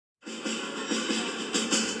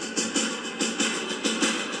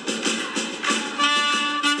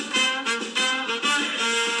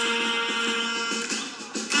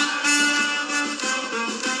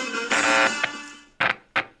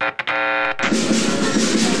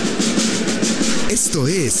Esto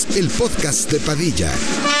es el podcast de Padilla,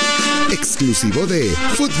 exclusivo de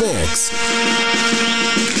Footbox.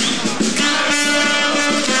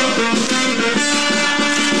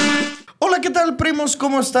 Hola, ¿qué tal, primos?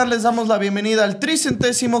 ¿Cómo están? Les damos la bienvenida al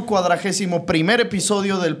 341º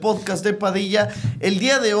episodio del podcast de Padilla. El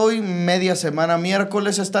día de hoy, media semana,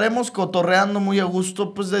 miércoles, estaremos cotorreando muy a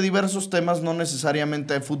gusto, pues, de diversos temas, no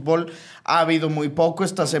necesariamente de fútbol. Ha habido muy poco,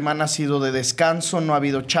 esta semana ha sido de descanso, no ha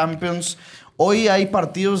habido Champions. Hoy hay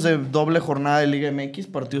partidos de doble jornada de Liga MX,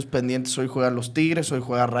 partidos pendientes. Hoy juegan los Tigres, hoy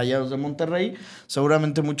juega Rayados de Monterrey.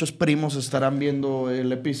 Seguramente muchos primos estarán viendo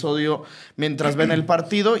el episodio mientras ven el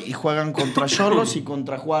partido y juegan contra Xolos y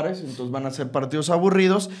contra Juárez. Entonces van a ser partidos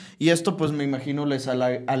aburridos y esto, pues, me imagino les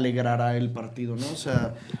alegrará el partido, ¿no? O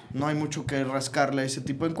sea, no hay mucho que rascarle a ese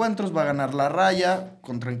tipo de encuentros. Va a ganar la Raya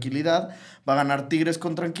con tranquilidad, va a ganar Tigres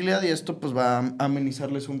con tranquilidad y esto, pues, va a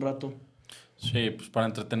amenizarles un rato. Sí, pues para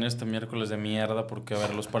entretener este miércoles de mierda, porque, a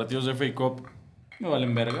ver, los partidos de FA Cup me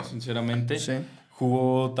valen verga, sinceramente. Sí.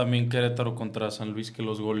 Jugó también Querétaro contra San Luis, que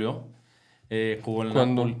los goleó. Jugó el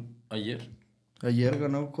 ¿Cuándo? Napoli ayer. Ayer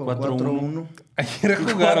ganó con 4-1. 4-1. Ayer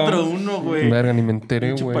jugaron. 4-1, güey. Verga, ni me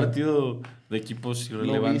enteré, Mucho güey. partido de equipos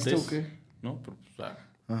irrelevantes. ¿Lo viste o qué? ¿No? Pero,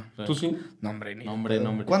 pues, ¿Tú sí? No, hombre, ni. Nombre.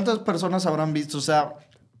 ¿Cuántas personas habrán visto? O sea,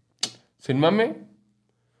 ¿Sin mame?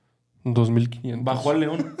 2,500. Bajó al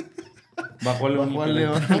León. Bajó al León. bajó al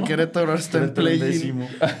León. El Querétaro está en play-in.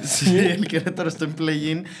 Sí, el Querétaro está en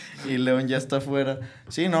play-in y León ya está fuera.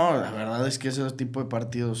 Sí, no, la verdad es que ese tipo de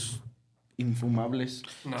partidos infumables.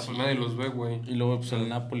 No, pues nadie los ve, güey. Y luego, pues, el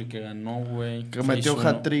Napoli que ganó, güey. Que metió 6-1.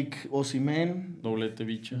 hat-trick Osimhen, Doblete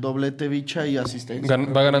bicha. doblete bicha y asistencia.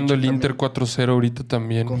 Va ganando el Bicha Inter 4-0 ahorita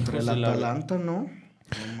también. contra el Pues el Atalanta, ¿no? No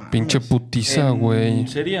mames. Pinche putiza, güey. ¿En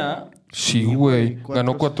Serie A? Sí, Sí, güey. güey,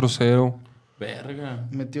 Ganó 4-0. Verga.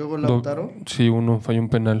 ¿Metió gol Lautaro? Sí, uno. Falló un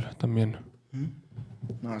penal también.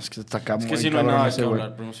 No, es que está acá Es muy que si no hay cabrón nada ese que güey.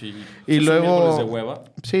 hablar, pero sí. Y son luego- miércoles de hueva.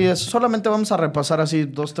 Sí, solamente vamos a repasar así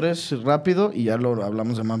 2-3 rápido y ya lo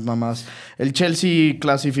hablamos de más. El Chelsea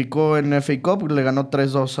clasificó en FA Cup, le ganó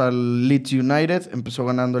 3-2 al Leeds United, empezó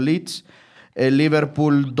ganando Leeds. El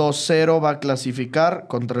Liverpool 2-0 va a clasificar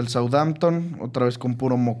contra el Southampton, otra vez con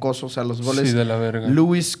puro mocoso, o sea, los goles Sí, de la verga.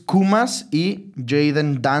 Luis Kumas y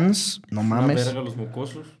Jadon Dance, no Una mames. verga los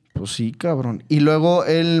mocosos. Pues sí, cabrón. Y luego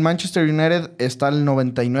el Manchester United está al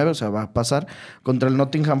 99, o sea, va a pasar contra el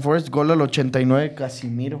Nottingham Forest, gol al 89,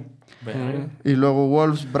 Casimiro. Verga. Y luego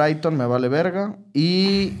Wolves Brighton, me vale verga.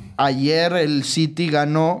 Y ayer el City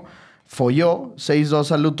ganó, folló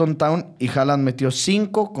 6-2 a Luton Town y Haaland metió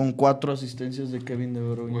 5 con 4 asistencias de Kevin De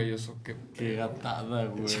Bruyne. Güey, eso qué... Qué gatada,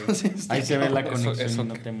 güey. Sí, está Ahí se ve la Eso, conexión,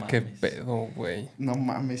 no te mames. qué pedo, güey. No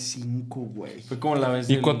mames, 5, güey. Fue como la vez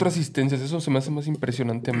Y del- 4 asistencias. Eso se me hace más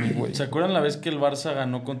impresionante a mí, güey. ¿Se acuerdan la vez que el Barça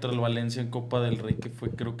ganó contra el Valencia en Copa del Rey? Que fue,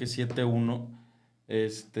 creo que 7-1.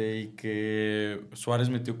 Y que Suárez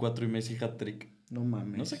metió 4 y Messi hat-trick. No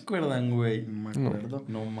mames. ¿No se acuerdan, güey? No me acuerdo.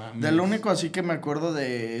 No mames. Del único así que me acuerdo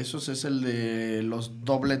de esos es el de los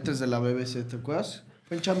dobletes de la BBC, ¿te acuerdas?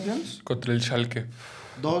 ¿Fue en Champions? Contra el Schalke.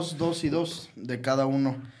 2 y 2 de cada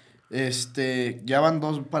uno. Ya van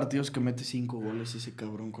 2 partidos que mete 5 goles ese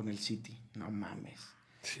cabrón con el City. No mames.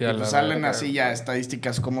 Sí, Y a pues la salen verga. así ya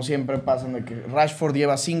estadísticas como siempre pasan de que Rashford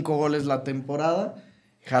lleva 5 goles la temporada,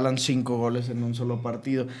 Haaland 5 goles en un solo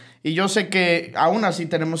partido. Y yo sé que aún así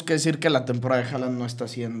tenemos que decir que la temporada de Haaland no está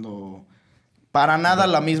siendo para nada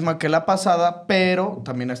la misma que la pasada, pero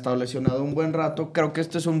también ha estado lesionado un buen rato. Creo que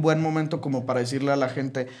este es un buen momento como para decirle a la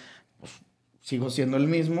gente, pues, sigo siendo el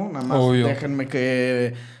mismo, nada más Obvio. déjenme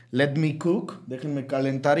que... Let me cook, déjenme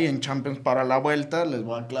calentar y en Champions para la vuelta les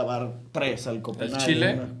voy a clavar 3 al Copenhague. ¿El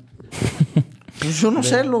Chile? ¿No? Pues yo no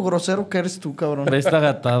sé lo grosero que eres tú, cabrón. Presta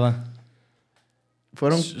gatada.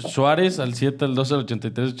 Fueron... Suárez al 7, al 12, al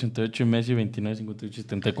 83, 88 y Messi 29, 58,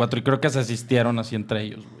 74. Y creo que se asistieron así entre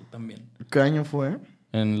ellos, güey, también. ¿Qué año fue?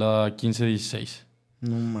 En la 15-16.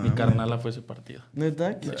 No Mi mames. carnala fue ese partido.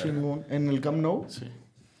 ¿Neta? Qué chingón. ¿En el Camp Nou? Sí.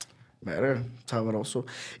 Verga, sabroso.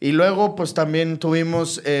 Y luego, pues también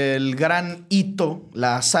tuvimos el gran hito,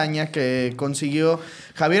 la hazaña que consiguió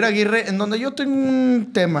Javier Aguirre, en donde yo tengo un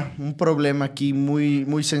tema, un problema aquí muy,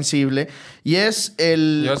 muy sensible. Y es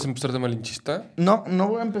el... ¿Ya vas a empezar de malinchista? No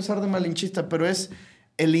voy a empezar de malinchista, pero es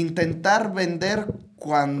el intentar vender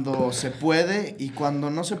cuando se puede y cuando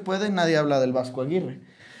no se puede, nadie habla del Vasco Aguirre.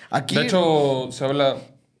 Aquí, De hecho, se habla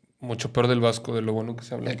mucho peor del Vasco, de lo bueno que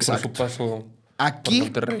se habla. Exacto. Por su paso aquí, por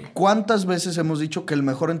Monterrey. ¿cuántas veces hemos dicho que el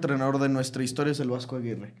mejor entrenador de nuestra historia es el Vasco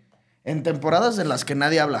Aguirre? En temporadas de las que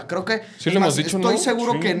nadie habla. Creo que... Sí, es lo más, hemos dicho, estoy ¿no?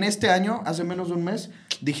 seguro Sí. que en este año, hace menos de un mes,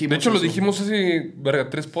 dijimos De hecho, lo eso. dijimos hace,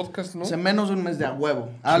 3 podcasts, ¿no? Hace menos de un mes de a huevo.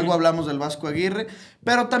 Algo hablamos del Vasco Aguirre.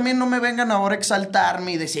 Pero también no me vengan ahora a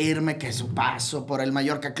exaltarme y decirme que su paso por el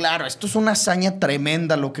Mallorca. Claro, esto es una hazaña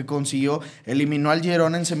tremenda lo que consiguió. Eliminó al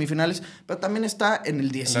Girona en semifinales. Pero también está en el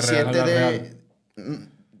 17 la de... Real.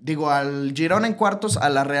 Digo, al Girona en cuartos, a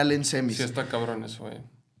la Real en semis. Sí, está cabrón eso,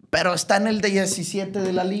 Pero está en el 17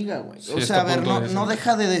 de la liga, güey. Sí, o está sea, a a ver, punto de no eso.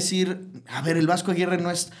 deja de decir... A ver, el Vasco Aguirre no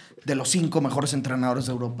es de los 5 mejores entrenadores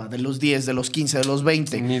de Europa. De los 10, de los 15, de los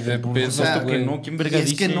 20. Ni de Por peso. supuesto sea, que no. ¿Quién Y verga es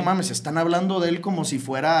dice? que no mames, están hablando de él como si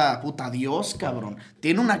fuera puta Dios, cabrón.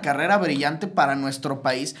 Tiene una carrera brillante para nuestro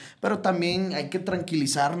país, pero también hay que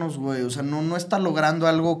tranquilizarnos, güey. O sea, no está logrando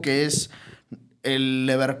algo que es el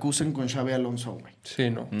Leverkusen con Xabi Alonso, güey. Sí,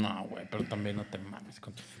 no. No, güey, pero también no te mames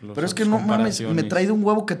con los Pero es que otros no mames, me comparaciones. trae de un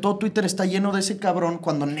huevo que todo Twitter está lleno de ese cabrón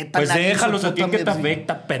cuando neta Pues nadie en su déjalos a ti puta que te vida-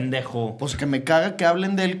 afecta, pendejo. Pues que me caga que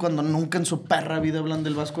hablen de él cuando nunca en su perra vida hablan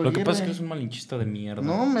del Vasco Lo Aguirre. que pasa es que es un malinchista de mierda.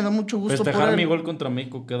 No, me da mucho gusto Festejar por mi él. gol contra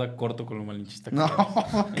México queda corto con lo malinchista que No,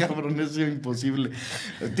 cabrón, eso es imposible.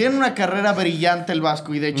 Tiene una carrera brillante el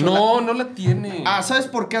Vasco y de hecho... No la tiene. ¿Sabes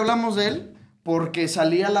por qué hablamos de él? Porque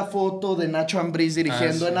salía la foto de Nacho Ambriz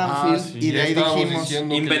dirigiendo sí. en Anfield Sí. y de Ya ahí estábamos dijimos...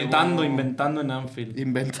 diciendo que Inventando llegó- en Anfield.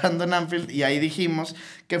 Inventando en Anfield y ahí dijimos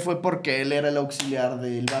que fue porque él era el auxiliar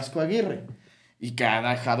del Vasco Aguirre y que ha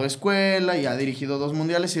dejado escuela y ha dirigido 2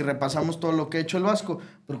 mundiales y repasamos todo lo que ha hecho el Vasco.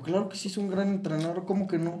 Pero claro que sí es un gran entrenador, ¿cómo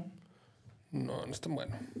que no? No es tan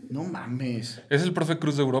bueno. No mames. Es el profe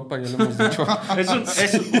Cruz de Europa, ya lo hemos dicho.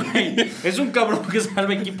 Es un cabrón que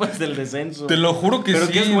salva equipos del descenso. Te lo juro que Pero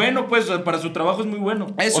sí. que es bueno, pues, para su trabajo es muy bueno.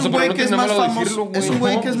 Es O sea, un pero güey no que es tiene más nada de famoso. decirlo, güey. Es un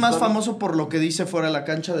güey que es No, más está famoso por lo que dice fuera de la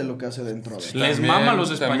cancha de lo que hace dentro de. Les También, mama a los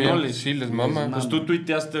también, españoles. sí, les mama. Pues tú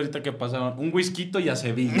tuiteaste ahorita que pasaban un whisky y a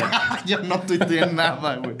Sevilla. Yo no tuiteé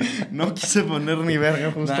nada, güey. No quise poner ni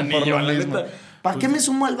verga justo Nah, ni por yo, lo la mismo. neta. ¿Para qué me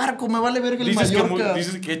sumo al barco? Me vale verga el dices, Mallorca.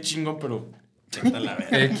 dices que es chingón, pero... vete a la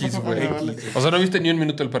verga. X, güey. Vale. O sea, no viste ni un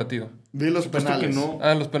minuto del partido. Vi los Supuesto penales. que no.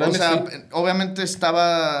 Los penales O sea, sí. obviamente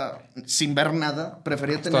estaba sin ver nada.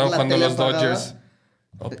 Prefería tener Estaban la jugando tele los apagada. Dodgers.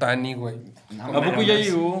 Otani, güey. No, ¿A poco ya mames.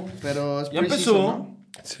 llegó? Pero es Ya preciso, empezó. ¿no?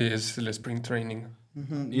 Sí, es el Spring Training.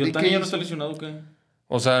 Ujú. ¿Y Vi Otani que ya no hizo- está lesionado o qué?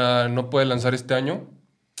 O sea, no puede lanzar este año,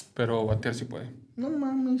 pero batear sí puede. No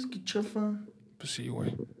mames, qué chafa. Pues sí,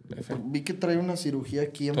 güey. F. Vi que trae una cirugía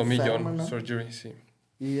aquí Tommy enferma, John ¿no? Surgery, sí.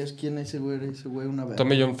 ¿Y es quién es ese güey? Una verga.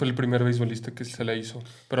 Tommy John fue el primer beisbolista que se la hizo.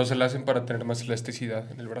 Pero se la hacen para tener más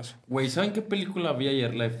elasticidad en el brazo. Güey, ¿saben qué película vi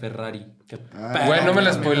ayer? La de Ferrari. Güey, no me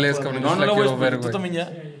la también spoilees, no puedo cabrón. No, yo no la la voy a quiero ver, spoiler. ¿Tú güey. también ya?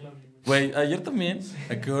 Sí, ayer la vi. Güey, ¿ayer también?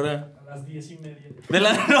 ¿A qué hora? A las 10:30. De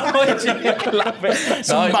la noche. Es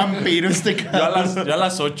un vampiro este cabrón. Yo a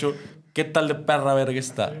las 8. ¿Qué tal de perra verga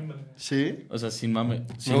está? ¿Sí? O sea, sin mame.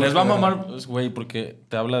 Si Me les gusta va a verla. mamar, pues, güey, porque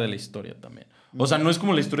te habla de la historia también. O sea, no es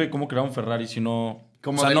como la historia de cómo crearon Ferrari, sino...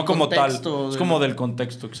 Como o sea, del no como tal. contexto Es de- como del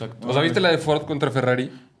contexto, exacto. O sea, ¿viste la de Ford contra Ferrari?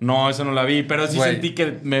 No, esa no la vi, pero sí Güey. sentí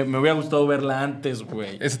que me hubiera gustado verla antes,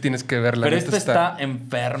 güey. Esa tienes que verla. Pero neta esta está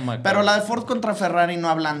enferma, Pero cabrón. la de Ford contra Ferrari no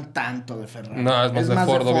hablan tanto de Ferrari. No, es más de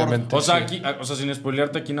Ford, obviamente. O sea, sí. aquí, o sea, sin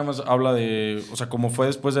spoilearte, aquí nada más habla de... O sea, como fue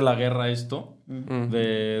después de la guerra esto,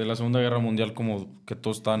 de la Segunda Guerra Mundial, como que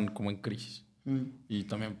todos están como en crisis. Y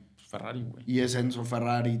también pues, Ferrari, güey. Y es Enzo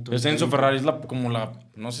Ferrari. y todo Es este Enzo tipo. Ferrari, es como la...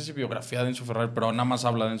 No sé si biografía de Enzo Ferrari, pero nada más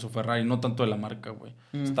habla de Enzo Ferrari, no tanto de la marca, güey.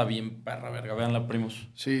 Está bien perra, verga. Veanla, primos.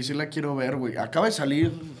 Sí, sí la quiero ver, güey. Acaba de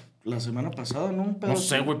salir la semana pasada, ¿no? Un pedo No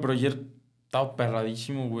sé, así. güey, pero ayer estaba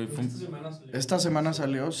perradísimo, güey. Fue Esta semana salió. Esta semana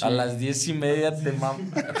salió, sí. a las 10:30 te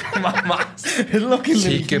mamás. Es lo que le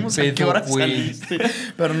Sí, qué dijimos, ¿a qué pedo, hora güey. saliste?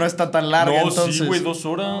 Pero no está tan larga, No, entonces. sí, güey, 2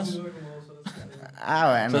 horas. Sí, dura como 2 horas. Ah,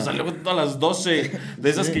 O bueno. sea, salió a las 12. De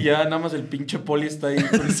esas que ya nada más el pinche poli está ahí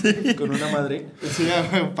con una madre. Sí,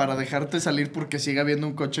 para dejarte salir porque sigue habiendo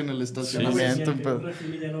un coche en el Güey, estacionamiento. decían que pero- un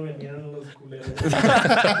refil y ya no venían los culeros.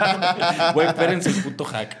 Güey, espérense el puto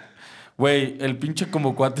hack. Güey, el pinche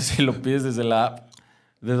como cuate si lo pides desde la app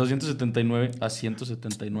de 279 a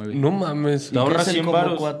 179. No mames. Te ahorras ¿Qué es el 100 combo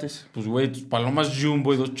varos. cuates? Pues, güey, tus palomas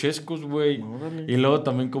Jumbo y 2 chescos, güey. Órale. Y luego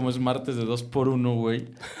también como es martes de 2x1, güey.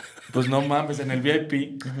 Pues no mames, en el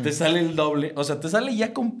VIP te sale el doble. O sea, te sale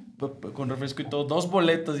ya con refresco y todo. 2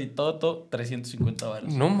 boletos y todo, 350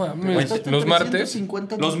 varos. No mames. Gastaste Los martes.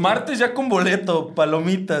 350 Los martes ya con boleto,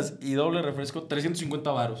 palomitas y doble refresco,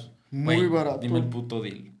 350 varos. Muy Güey, barato. Dime el puto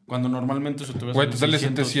deal. Cuando normalmente eso te va a Güey, te sale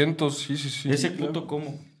 600. 700. Sí, sí, sí. Ese puto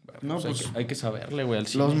como. No, Pues pues hay que saberle, güey, al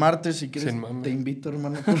cine. los martes, si quieres, Sin mame. te invito,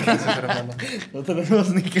 hermano. Porque no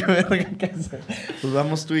tenemos ni qué verga que hacer. Pues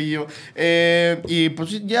vamos tú y yo. Y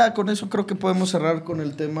pues ya con eso creo que podemos cerrar con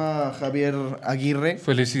el tema Javier Aguirre.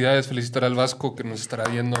 Felicidades, felicitar al Vasco que nos estará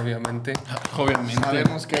viendo, obviamente. Obviamente.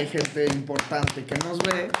 Sabemos que hay gente importante que nos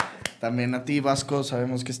ve. También a ti, Vasco,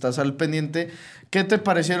 sabemos que estás al pendiente. ¿Qué te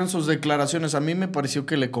parecieron sus declaraciones? A mí me pareció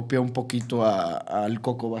que le copió un poquito al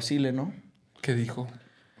Coco Basile, ¿no? ¿Qué dijo?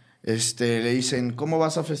 Le dicen, ¿cómo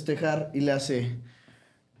vas a festejar? Y le hace,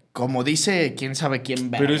 como dice, quién sabe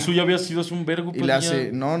quién verga. Pero eso ya había sido hace un vergo, Y pues, le ya.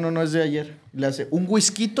 hace, no es de ayer. Y le hace, un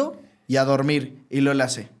whisquito y a dormir. Y luego le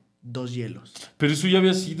hace, 2 hielos. Pero eso ya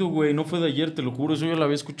había sido, güey. No fue de ayer, te lo juro. Eso yo lo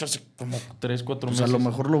había escuchado hace como 3, 4 Pues meses. a lo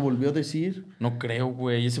mejor lo volvió a decir. No creo,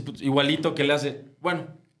 güey. Igualito que le hace, bueno,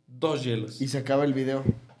 2 hielos. Y se acaba el video.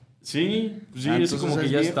 Sí, sí, Ah, eso entonces como que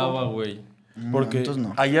es ya viejo. estaba, güey. Mm, Porque entonces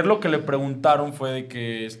no. ayer lo que le preguntaron fue de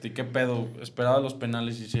que, ¿qué pedo? Esperaba los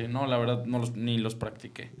penales y dice, no, la verdad, ni los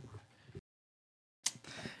practiqué.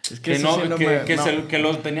 Es Que eso no, sí que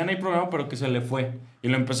lo tenían ahí programado, pero que se le fue. Y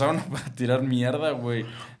lo empezaron a tirar mierda, güey.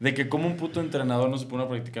 De que como un puto entrenador no se pone a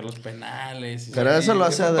practicar los penales. Y Pero así. eso lo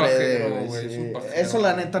es hace un adrede, pajero, güey. güey, Sí. es un pajero. Eso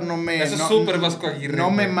la neta no me... Eso es no- súper Vasco Aguirre, No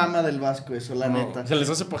me güey. mama del Vasco eso, la neta. ¿Se les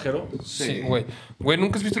hace pajero? Sí, güey. Güey,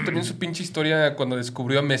 ¿nunca has visto también su pinche historia cuando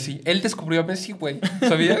descubrió a Messi? Él descubrió a Messi, güey.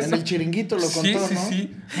 ¿Sabías? En el chiringuito lo contó, Sí, ¿no? sí,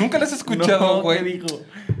 sí. ¿Nunca lo has escuchado, No, güey? ¿qué dijo?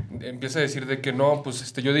 Empieza a decir de que no,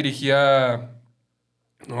 pues yo dirigía...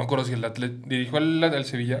 No me acuerdo si dirigió al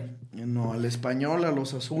Sevilla. No, al Español, al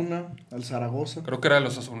Osasuna, al Zaragoza. Creo que era el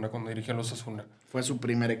Osasuna, cuando dirigía el Osasuna. Fue su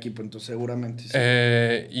primer equipo, entonces seguramente sí.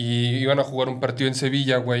 Y iban a jugar un partido en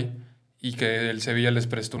Sevilla, güey. Y que el Sevilla les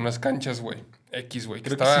prestó unas canchas, güey. X, güey.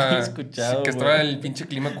 Creo que sí lo he escuchado, sí, que güey. estaba el pinche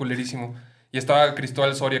clima culerísimo. Y estaba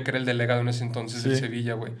Cristóbal Soria, que era el delegado en ese entonces del Sí.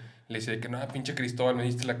 Sevilla, güey. Le decía que no, pinche Cristóbal, me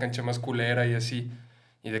diste la cancha más culera y así.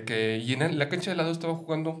 Y de que... Y en la cancha de lado estaba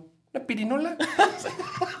jugando una pirinola.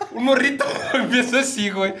 Un morrito. Empieza así,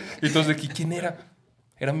 güey. Y entonces, ¿de quién era?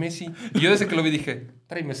 Era Messi. Y yo desde que lo vi dije,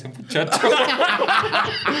 tráeme ese muchacho.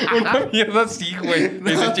 Una mierda así, güey.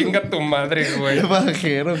 Me dice, chinga tu madre, güey. Qué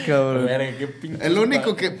bajero, cabrón. Verga, qué pinche. El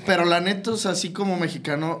único que... Pero la neta, o sea, así como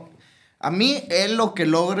mexicano... A mí, él lo que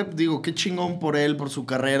logre, digo, qué chingón por él, por su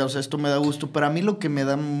carrera, o sea, esto me da gusto. Pero a mí lo que me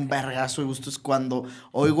da un vergazo de gusto es cuando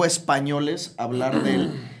oigo españoles hablar de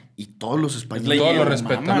él y todos los españoles... Todos lo maman,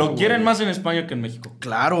 respetan. Lo güey. quieren más en España que en México.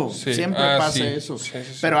 Claro, Sí. siempre Ah, pasa sí. eso. Sí, sí,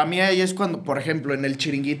 sí. Pero a mí ahí es cuando, por ejemplo, en el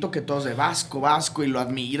chiringuito que todos de Vasco, y lo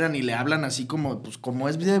admiran y le hablan así como, pues como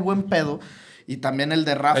es de buen pedo. Y también el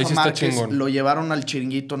de Rafa Ahí sí está Márquez chingón. lo llevaron al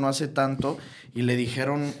chiringuito no hace tanto y le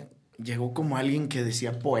dijeron, llegó como alguien que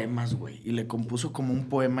decía poemas, güey. Y le compuso como un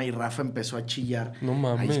poema y Rafa empezó a chillar. No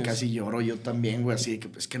mames. Ahí casi lloro yo también, güey. Así de que,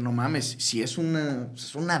 pues que no mames. Si es una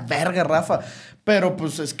verga, Rafa. Pero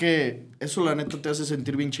pues es que eso la neta te hace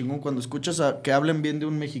sentir bien chingón. Cuando escuchas que hablen bien de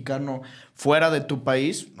un mexicano fuera de tu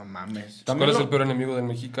país, no mames. ¿Cuál es el peor enemigo del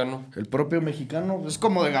mexicano? El propio mexicano es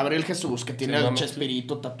como de Gabriel Jesús, que tiene Sí, el mames.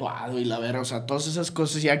 Chespirito tatuado y la verga, o sea, todas esas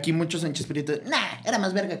cosas. Y aquí muchos en Chespirito, era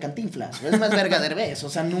más verga Cantinflas, o es más verga Derbez. O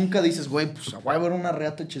sea, nunca dices, güey, pues a huevo era una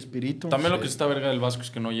reata de Chespirito. También lo que está verga del Vasco es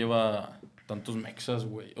que no lleva tantos mexas,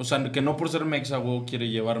 güey. O sea, que no por ser mexa, güey, quiere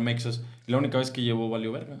llevar mexas. La única vez que llevó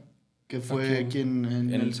valió verga. Que fue quien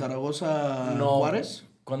en el Zaragoza Juárez.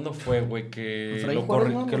 ¿Cuándo fue, güey, que Efraín lo,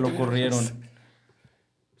 Juárez, ¿no? que ¿No lo tiene? corrieron?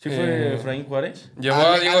 ¿Sí fue Efraín Juárez? Llevó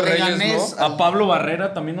a Diego a Reyes, Leganés, ¿no? A Pablo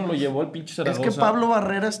Barrera también nos lo llevó el pinche Es Zaragoza. que Pablo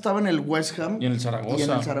Barrera estaba en el West Ham. Y en el Zaragoza. Y en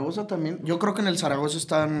el Zaragoza también. Yo creo que en el Zaragoza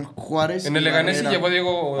estaban Juárez. En y el Leganés sí Barrera. llevó a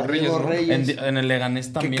Diego A Reyes, Diego ¿no? Reyes. En el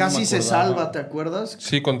Leganés también. Que no casi me se acordaba. salva, ¿te acuerdas?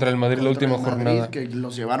 Sí, contra el Madrid la Contra última el Madrid, jornada. que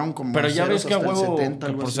los llevaron como Pero ya ves ceros que a hasta el huevo, 70, que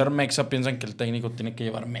algo por así. ser mexa piensan que el técnico tiene que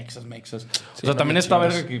llevar mexas. O sea, no también me está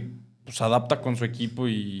chingas. verga que pues, adapta con su equipo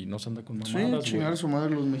y no se anda con Sí, mamadas, chingar güey. a su madre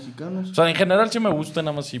los mexicanos. O sea, en general sí me gusta,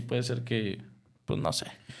 nada más sí puede ser que, pues no sé.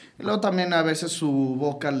 Y luego también a veces su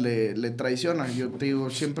boca le traiciona. Yo te digo,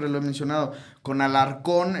 siempre lo he mencionado. Con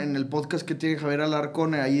Alarcón, en el podcast que tiene Javier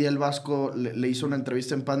Alarcón, ahí el Vasco le hizo una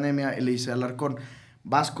entrevista en pandemia y le dice a Alarcón,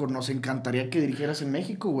 Vasco, nos encantaría que dirigieras en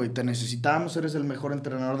México, güey. Te necesitábamos, eres el mejor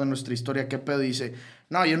entrenador de nuestra historia. ¿Qué pedo? Y dice,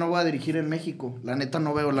 no, yo no voy a dirigir en México. La neta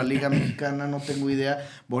no veo la liga mexicana, no tengo idea.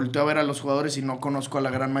 Volteo a ver a los jugadores y no conozco a la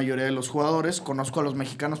gran mayoría de los jugadores. Conozco a los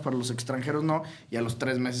mexicanos, pero los extranjeros no. Y a los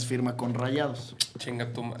 3 meses firma con Rayados.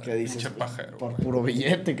 Chinga tu madre. ¿Qué dices? Pinche pajero. Por puro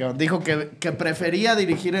billete, cabrón. Dijo que prefería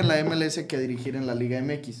dirigir en la MLS que dirigir en la Liga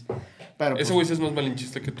MX. Pero Ese güey sí es más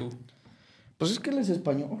malinchista que tú. pues es que él es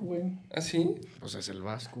español, güey. ¿Ah, sí? Pues es el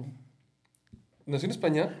vasco. ¿Nació en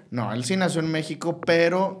España? No, él sí nació en México,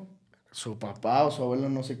 pero su papá o su abuelo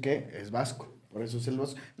no sé qué es vasco. Por eso es el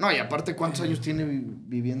vaso. No, y aparte, ¿cuántos años tiene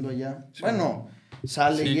viviendo allá? Sí. Bueno,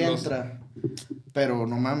 sale y entra. Pero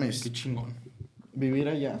no mames. Qué chingón. Vivir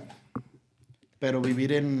allá. Pero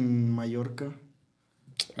vivir en Mallorca.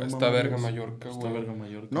 No Está mames. verga Mallorca, güey. Está verga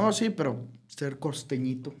Mallorca. No, sí, pero ser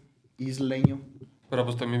costeñito, isleño. Pero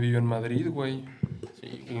pues también vivió en Madrid, güey.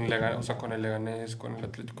 Sí. O sea, con el Leganés, con el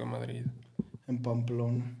Atlético de Madrid. En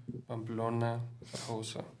Pamplona. Pamplona,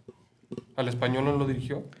 Zaragoza. ¿Al Español no lo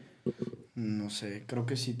dirigió? No sé, creo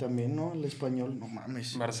que sí también, ¿no? El español, no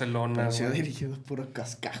mames. Barcelona, Pero se ha güey. dirigido puro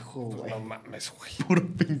cascajo, Pues güey. no mames, güey. Puro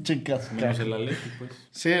pinche Menos cascajo. el Atleti, pues.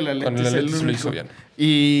 Sí, el Con Atleti el es el Atleti se lo hizo único. bien.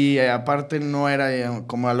 Y aparte no era,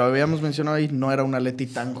 como lo habíamos mencionado ahí, no era un Atleti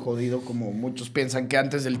tan jodido como muchos piensan que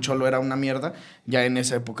antes el Cholo era una mierda. Ya en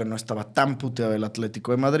esa época no estaba tan puteado el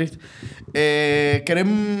Atlético de Madrid.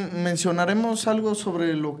 ¿Mencionaremos algo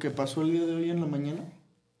sobre lo que pasó el día de hoy en la mañana?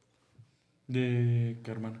 ¿De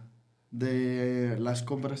qué, hermano? De las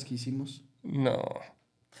compras que hicimos. No,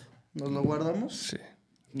 ¿Nos lo guardamos? sí.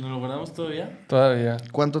 ¿Nos lo guardamos todavía? Todavía.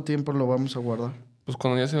 ¿Cuánto tiempo lo vamos a guardar? Pues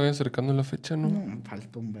cuando ya se vaya acercando la fecha, ¿no? No,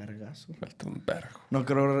 falta un vergazo. Falta un vergo.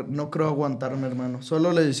 No creo aguantarme, hermano.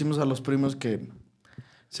 Solo le decimos a los primos que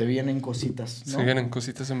se vienen cositas, ¿no? Se vienen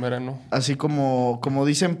cositas en verano. Así como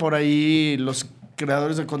dicen por ahí los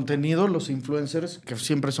creadores de contenido, los influencers, que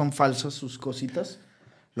siempre son falsas sus cositas.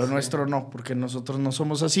 Lo nuestro no, porque nosotros no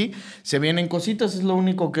somos así. Se vienen cositas, es lo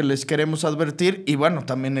único que les queremos advertir. Y bueno,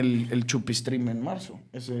 también el Chupistream en marzo.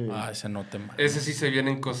 Ese no te mames. Ese sí se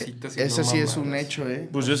vienen cositas. y ese no sí es un mamadas. hecho, ¿eh?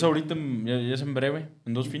 Pues ya es ahorita, ya es en breve,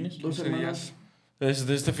 en 2 fines. 2 12 semanas. Es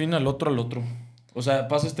de este fin al otro. O sea,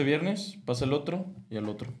 pasa este viernes, pasa el otro y el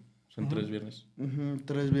otro. Son 3 viernes.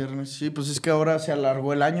 3 viernes. Sí, pues es que ahora se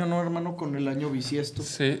alargó el año, ¿no, hermano? Con el año bisiesto.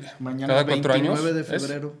 Sí. Mañana ¿Cada 4 años? 29 de ¿Es?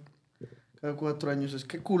 febrero. Cada 4 años. Es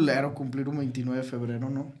que culero cumplir un 29 de febrero,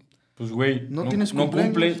 ¿no? Pues, güey. No tienes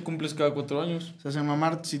cumpleaños. cumples cada 4 años. O sea, se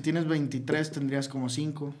mamar, si tienes 23 tendrías como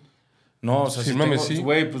 5. No, o sea, Sí, si mames, tengo, sí.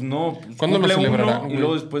 güey, pues no. Pues ¿Cuándo lo cumple celebrarán, uno, y güey?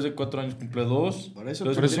 luego después de 4 años cumple 2. Por eso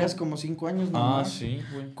Entonces, tendrías como 5 años Ah, nomás. sí,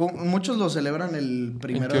 güey. Muchos lo celebran el 1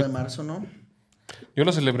 de 28. marzo, ¿no? Yo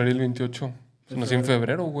lo celebraría el 28. Pues nací en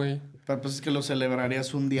febrero, güey. Pero pues es que lo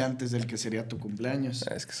celebrarías un día antes del que sería tu cumpleaños.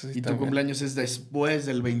 Es que eso sí Y tu también. cumpleaños es después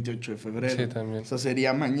del 28 de febrero. Sí, también. O sea,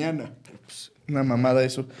 sería mañana. Pero pues, una mamada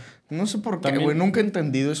eso. No sé por qué, También- güey. Nunca he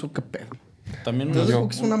entendido eso, qué pedo. También Entonces, yo- ¿por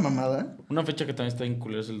qué es una mamada? una fecha que también está bien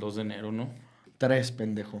culera es el 2 de enero, ¿no? 3,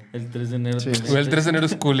 pendejo. El 3 de enero. Sí. también Güey, el está- 3 de enero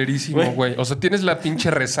es culerísimo, Güey. güey. O sea, tienes la pinche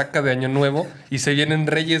resaca de Año Nuevo y se vienen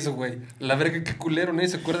Reyes, güey. La verga, qué culero. Nadie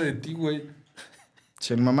se acuerda de ti, güey.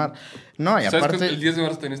 Sin mamar. No, y ¿Sabes que aparte... el 10 de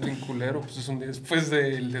marzo también está en culero? Pues es un día después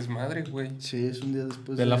del desmadre, güey. Sí, es un día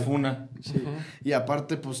después De la funa. Sí. Y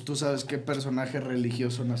aparte, pues tú sabes qué personaje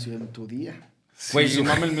religioso nació en tu día. Güey, Sí, su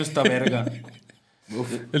mame el mío está verga.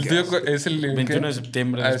 El tuyo es el... 21 de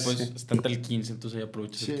septiembre, Ah, después sí. está hasta el 15, entonces ahí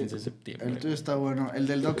aprovechas Sí. el 15 de septiembre. El tuyo está bueno. El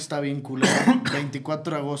del Doc está bien culero.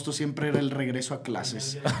 24 de agosto siempre era el regreso a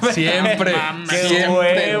clases. Siempre, qué siempre,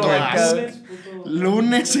 huevo, güey. cabrón.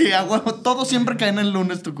 Lunes, sí, a huevo. Todo siempre cae en el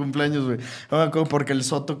lunes tu cumpleaños, güey. No me acuerdo porque el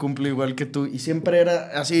Soto cumple igual que tú. Y siempre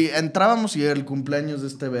era así, entrábamos y era el cumpleaños de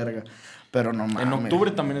este verga. Pero no mames. En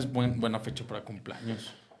octubre también es buena fecha para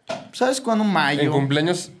cumpleaños. ¿Sabes cuándo? Mayo. En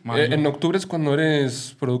cumpleaños, Mayo. en octubre es cuando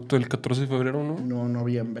eres producto del 14 de febrero, ¿no? No,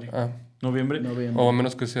 noviembre. Ah, Noviembre. Noviembre. o a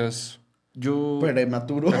menos que seas... Yo.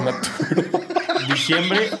 Prematuro.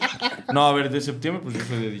 Diciembre. No, a ver, de septiembre, pues yo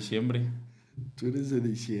soy de diciembre. Tú eres de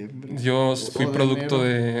diciembre. Yo fui de producto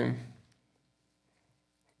enero. de...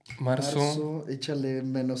 Marzo, Échale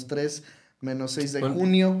 -3, -6 de Bueno,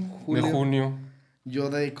 junio. de junio. Yo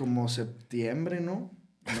de como septiembre, ¿no?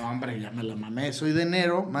 No, hombre, ya me la mamé. Soy de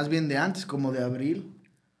enero, más bien de antes, como de abril.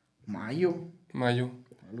 Mayo. Mayo.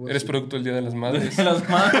 Algo Eres así. producto del Día de las Madres. De las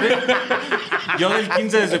madres. Yo del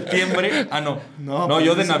 15 de septiembre. Ah, no. No, No, pues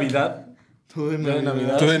yo de eso- Navidad. Tú de Yo de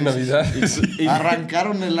Navidad. Tú de Navidad. Y-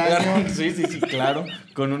 Arrancaron el año. Sí, claro.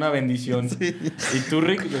 Con una bendición. ¿Y tú,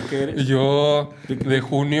 Rick, de qué eres? Yo de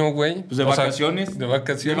junio, güey. Pues de O sea, vacaciones. de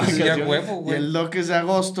vacaciones. De Sí, a vacaciones. huevo, Y güey. el Doc es de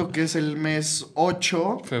agosto, que es el mes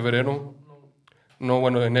 8. Febrero. No,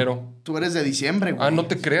 bueno, de enero. Tú eres de diciembre, güey. Ah, no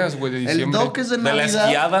te creas, güey, de El diciembre. Doc es de De la Navidad.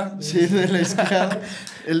 esquiada. Sí, de la esquiada.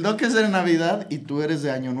 El Doc es de Navidad y tú eres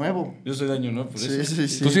de Año Nuevo. Yo soy de Año Nuevo, por Sí, eso. sí,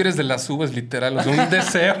 sí. Tú sí eres de las uvas, literal. O sea, un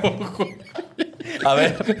deseo, güey. A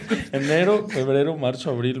ver, enero, febrero,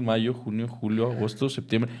 marzo, abril, mayo, junio, julio, agosto,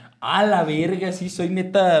 septiembre. ¡Ah, la verga! Sí, soy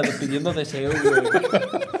neta pidiendo deseo, güey.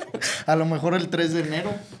 A lo mejor el 3 de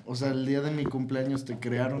enero. O sea, el día de mi cumpleaños te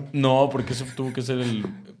crearon. No, porque eso tuvo que ser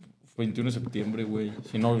 21 de septiembre, güey.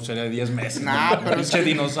 Si no, sería 10 meses. Nah, pero pinche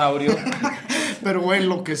dinosaurio. Pero, güey,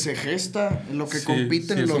 lo que se gesta, en lo que Sí,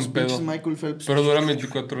 compiten sí, es los un pedo. pinches Michael Phelps. Pero duran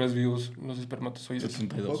 24 horas vivos los espermatozoides.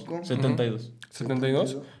 72. ¿Poco? 72.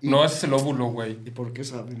 ¿72? Y- No, ese es el óvulo, güey. ¿Y por qué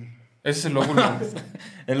saben? Ese es el óvulo.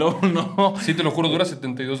 El óvulo no. Sí, te lo juro, dura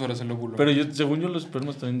 72 horas el óvulo. Pero según yo, los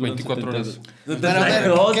espermas también duran 24 horas. 72. Pero a ver,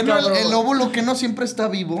 72, ¿qué no cabrón. el óvulo que no siempre está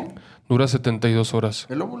vivo? Dura 72 horas.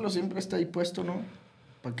 El óvulo siempre está ahí puesto, ¿no?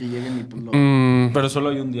 Para que lleguen y pues lo... Pero solo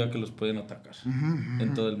hay un día que los pueden atacar.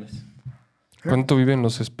 En todo el mes. ¿Cuánto viven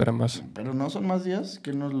los espermas? Pero no son más días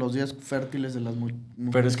que los días fértiles de las mujeres.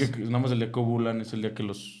 Pero es que nada más el día que ovulan es el día que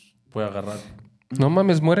los puede agarrar. No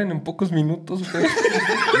mames, mueren en pocos minutos, güey.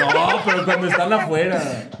 No, pero cuando están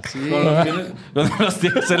afuera. Sí. Cuando los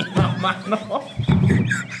tienes en la mano.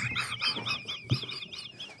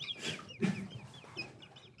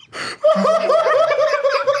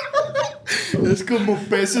 Es como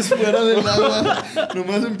peces fuera del agua.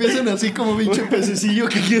 Nomás empiezan así como pinche pececillo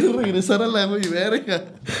que quiere regresar al agua y verga.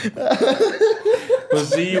 Pues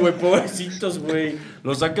sí, güey, pobrecitos, güey.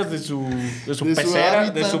 Los sacas de su De pecera,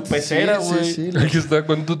 hábitat. de su pecera, Sí, güey. sí, sí. Aquí está,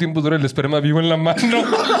 ¿cuánto tiempo dura el esperma vivo en la mano?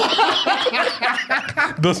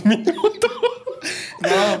 2 minutos.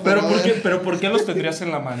 No, Pero ¿por qué los tendrías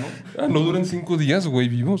en la mano? Ah, no duran 5 días, güey,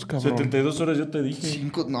 vivos, cabrón. 72 horas yo te dije.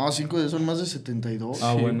 5 de esos son más de 72.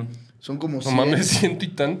 Ah, Sí. bueno. Son como No 100. mames, 100 y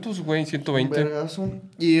tantos, güey, Un 120. vergazo.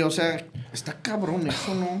 Y, o sea, está cabrón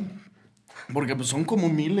eso, ¿no? Porque pues son como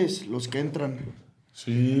miles los que entran.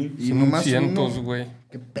 Sí. Y Son nomás cientos, uno. güey.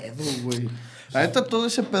 Qué pedo, güey. La neta, todo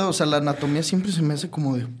ese pedo, o sea, la anatomía siempre se me hace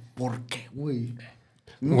como de, ¿por qué, güey?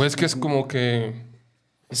 No Güey, sé, es que es como que...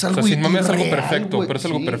 Es O algo sea, sin mame es algo irreal, perfecto, güey. pero es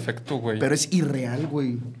algo Sí, perfecto, güey. Pero es irreal,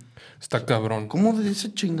 güey. Está cabrón. ¿Cómo de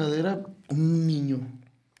esa chingadera un niño?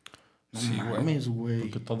 No Sí, güey. mames, güey.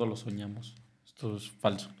 Porque todos lo soñamos. Esto es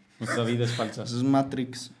falso. Nuestra vida es falsa. Eso es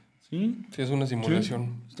Matrix. Sí. Sí, es una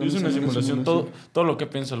simulación. Sí, es Estamos una en una simulación. simulación. Todo lo que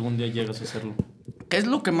piensas algún día llegas a hacerlo. ¿Qué es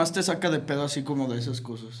lo que más te saca de pedo así como de esas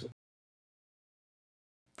cosas?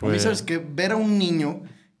 A mí, Pues- ¿sabes qué? Ver a un niño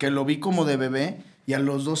que lo vi como de bebé y a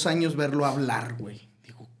los 2 años verlo hablar, güey.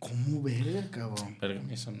 Digo, ¿cómo verga, cabrón? Pero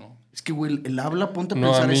eso no. Es que, güey, el habla, ponte a No,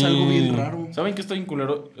 pensar, a es mí- algo bien raro. ¿Saben qué está bien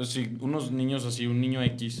culero? Si unos niños así, un niño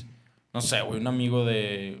X, no sé, güey, un amigo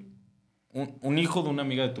de... Un hijo de una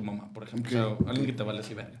amiga de tu mamá, por ejemplo. Ok, O sea, alguien que te vale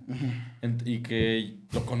así, verga. Y que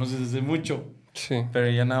lo conoces desde mucho. Sí. Pero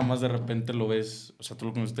ya nada más de repente lo ves... O sea, tú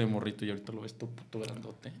lo conociste de morrito y ahorita lo ves todo puto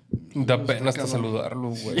grandote. Da pena hasta cabrón. saludarlo,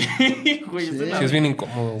 güey. Güey, Sí. es Sí, es bien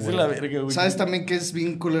incómodo, Es de güey. la verga, güey. ¿Sabes también que es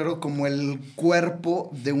bien culero como el cuerpo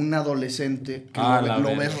de un adolescente? Que Ah, lo, la lo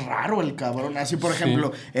verga. ves raro el cabrón. Así, por Sí.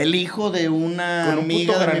 ejemplo, el hijo de una Con un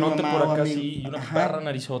amiga puto de mi granote mamá por o acá amigo. así y una Ajá. perra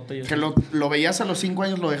narizota. Y así. Que lo veías a los 5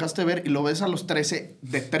 años, lo dejaste ver y lo ves a los 13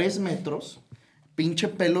 de 3 metros. Pinche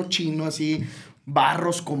pelo chino así,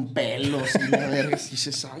 barros con pelos y la verga. Y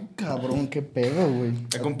dices, ay, cabrón, qué pedo, güey.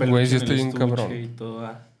 Ya con Güey, sí peluche en estoy el bien estuche cabrón. y todo,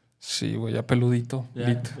 ah. Sí, güey, ya peludito. Ya,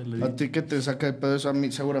 Lit. peludito. A ti que te saca de pedo eso, a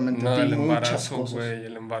mí seguramente No, a ti el muchas embarazo, cosas. güey.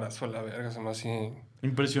 El embarazo a la verga se me hace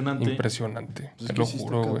Impresionante. impresionante. Pues es te que lo sí está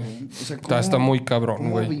juro, güey. cabrón. O sea, Está muy cabrón,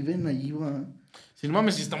 ¿Cómo güey. viven allí, va? Sin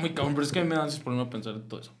mames, sí está muy cabrón, pero es que a mí me da ansias por no pensar en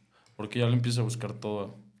todo eso. Porque ya lo empiezo a buscar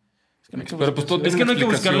todo. Es que no hay que Pero pues todo es tiene que no una hay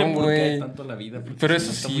que buscarle explicación, por qué hay güey. tanto a la vida. porque Pero sí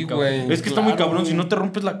eso está sí, muy cabrón. güey. Es que está muy Claro. cabrón. Si no te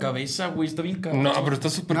rompes la cabeza, güey, está bien cabrón. No, pero está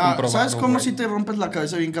súper No, comprobado. ¿sabes cómo güey. si te rompes la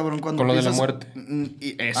cabeza bien cabrón cuando Con lo de la empiezas- muerte.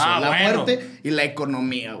 Y eso, Ah, la bueno. muerte y la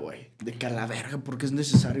economía, güey. De que a la verga, porque es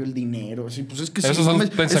necesario el dinero. Sí, pues es que Esos sí, son mames,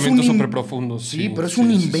 pensamientos es un súper profundos. Sí, pero es un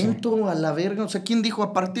sí, sí. invento a la verga. O sea, ¿quién dijo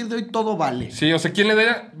a partir de hoy todo vale? Sí, o sea, ¿quién le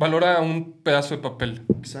da valor a un pedazo de papel?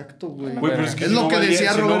 Exacto, güey. Güey, pero es que es si lo no que valiera-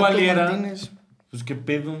 decía si no Roberto valiera- Martínez. Pues qué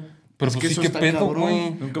pedo. Pero Es pues que sí, eso qué está pedo, cabrón. güey.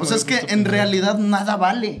 Nunca O me sea, es había que puesto a en pensar. realidad nada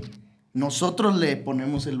vale. Nosotros le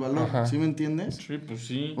ponemos el valor, Ajá. ¿sí me entiendes? Sí, pues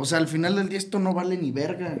sí. O sea, al final del día esto no vale ni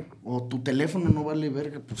verga. O tu teléfono no vale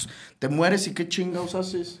verga. Pues te mueres y qué chingados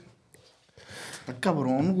haces. Está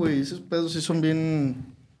cabrón, güey. Esos pedos sí son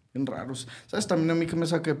bien raros. ¿Sabes? También a mí que me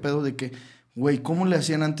saca de pedo de que, güey, ¿cómo le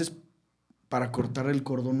hacían antes para cortar el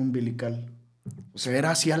cordón umbilical? O sea,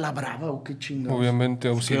 ¿era así a la brava o qué chingados? Obviamente,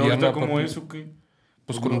 ¿Qué auxiliar. ahorita cómo es o qué?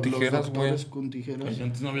 Pues Los con tijeras, güey. doctores con tijeras. Ay,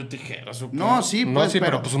 antes no había tijeras o qué. No, sí, No, pues, sí,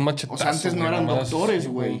 pero pues un machetazo, O sea, antes no güey, eran mamadas doctores, así,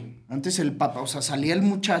 güey. güey. Antes el papá, o sea, salía el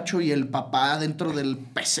muchacho y el papá dentro del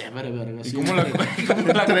pesebre, verga. ¿Y así, cómo la,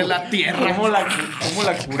 entre la tierra. ¿Cómo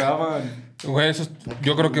la curaban? Güey, eso es-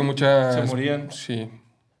 yo creo que muchas... Se morían. Sí.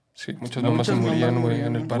 Sí, muchas No, mamás se muchas mamás morían, güey,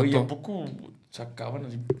 morían. en el Oye, ¿a parto. poco sacaban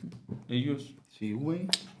así. Ellos. Sí, güey.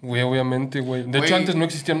 Güey, obviamente, güey. De Güey, hecho, antes no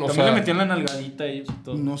existían, o También le sea, metían la nalgadita a ellos y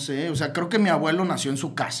todo. No sé, o sea, creo que mi abuelo nació en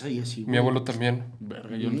su casa y así, güey. mi abuelo también.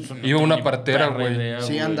 Verga, yo no Iba tengo una ni partera, perra güey. idea,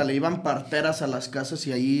 Sí, ándale, iban parteras a las casas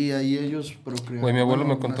y ahí ellos procreaban. Güey, mi abuelo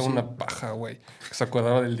Bueno, me contaba nací. una paja, güey. Que se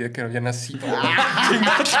acordaba del día que había nacido.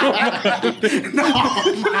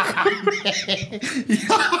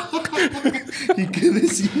 ¿Y qué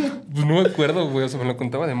decía? Pues no me acuerdo, güey. O sea, me lo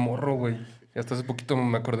contaba de morro, güey. Y hasta hace poquito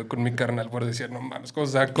me acordé con mi carnal, güey. Decía, no mames, ¿cómo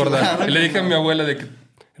se va a acordar? Claro Y le que dije a no. mi abuela de que...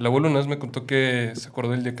 El abuelo una vez me contó que se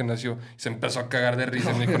acordó del día que nació. Y se empezó a cagar de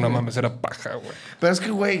risa. Y me dijo, no mames, era paja, güey. Pero es que,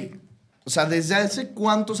 güey, o sea, ¿desde hace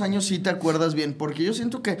cuántos años sí te acuerdas bien? Porque yo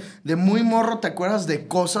siento que de muy morro te acuerdas de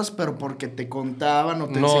cosas, pero porque te contaban o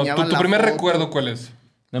te No, enseñaban tu la primer foto. recuerdo, ¿cuál es?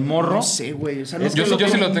 ¿De morro? No sé, güey. O sea, no Es sé que Yo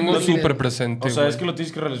sí lo tengo no sé. súper presente, O sea, güey. es que lo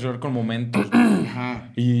tienes que relacionar con momentos. Ajá.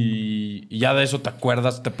 Y ya de eso te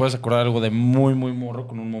acuerdas, te puedes acordar algo de muy, muy morro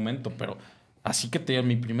con un momento, pero así que te diga,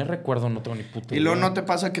 mi primer recuerdo no tengo ni puta Y luego idea. no te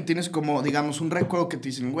pasa que tienes como, digamos, un recuerdo que te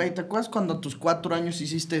dicen, güey, ¿te acuerdas cuando a tus 4 años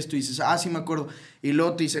hiciste esto? Y dices, ah, sí me acuerdo. Y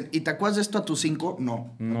luego te dicen, ¿y te acuerdas de esto a tus 5?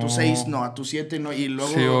 No. A No. tus 6, no. A tus 7, no. Y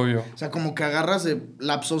luego... Sí, obvio. O sea, como que agarras de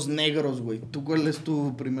lapsos negros, güey. ¿Tú cuál es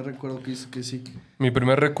tu primer recuerdo que dices que sí? Mi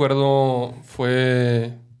primer recuerdo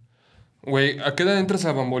fue... Güey, ¿a qué edad entras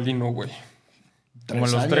a Bambolino, güey? Como a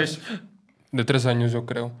los 3. De 3 años, yo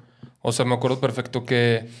creo. O sea, me acuerdo perfecto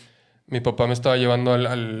que mi papá me estaba llevando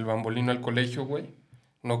al Bambolino al colegio, güey.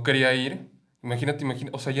 No quería ir. Imagínate.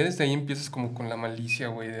 O sea, ya desde ahí empiezas como con la malicia,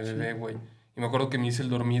 güey, de bebé, güey. Y me acuerdo que me hice el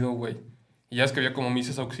dormido, güey. Y ya es que había como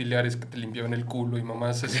misas auxiliares que te limpiaban el culo y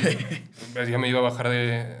mamás así. Pues ya me iba a bajar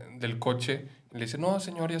del coche. Y le dice, no,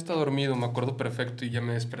 señor, ya está dormido. Me acuerdo perfecto. Y ya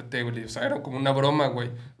me desperté, güey. O sea, era como una broma, güey.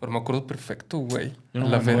 Pero me acuerdo perfecto, güey. Yo no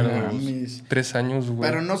La me acuerdo. verga. Mames. 3 años, güey.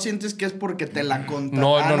 Pero no sientes que es porque te la contaron.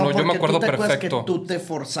 No, yo me acuerdo tú te acuerdas perfecto. que tú te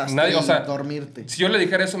forzaste Nadie, o a sea, dormirte. Si yo le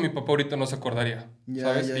dijera eso, mi papá ahorita no se acordaría. Ya,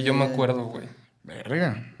 ¿Sabes? ya, Y yo ya, me ya. acuerdo, güey.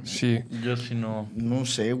 Verga. Sí. Yo sí no. No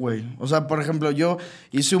sé, güey. O sea, por ejemplo, yo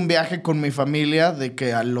hice un viaje con mi familia de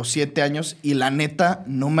que a los 7 años y la neta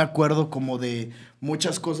no me acuerdo como de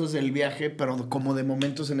muchas cosas del viaje, pero como de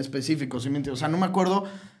momentos en específico, ¿sí me entiendes? O sea, no me acuerdo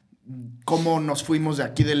cómo nos fuimos de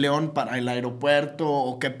aquí de León para el aeropuerto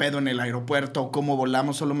o qué pedo en el aeropuerto o cómo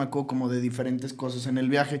volamos, solo me acuerdo como de diferentes cosas en el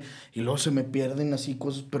viaje y luego se me pierden así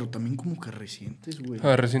cosas, pero también como que recientes, güey.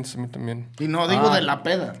 Recientes a mí también. Y no digo de la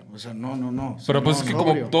peda, o sea, no. O sea, Pero pues no, es que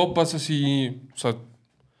sobrio. como todo pasa así, o sea,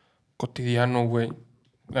 cotidiano, güey.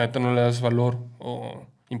 La neta no le das valor o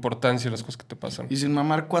importancia a las cosas que te pasan. Y sin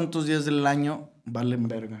mamar, ¿cuántos días del año valen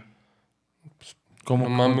verga? ¿Cómo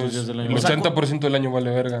No cuántos mames, días del año? el O sea, 80% del año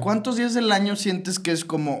vale verga. ¿Cuántos días del año sientes que es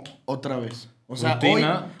como otra vez? O sea,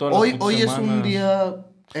 Rutina, todas las hoy putas es un semanas. día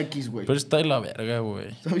X, güey. Pero está de la verga, güey.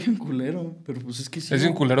 Está bien culero, pero pues es que sí. Es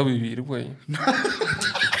bien culero vivir, güey.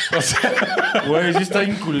 Güey, sí está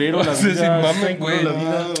bien culero la O sea, vida. sin sí mame, está bien culero güey. la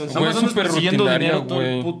vida. Güey, Nada más es andas súper persiguiendo rutinaria, dinero todo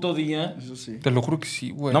el güey. puto día. Eso sí. Te lo juro que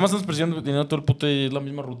sí, güey. Nada más andas persiguiendo dinero todo el puto día y es la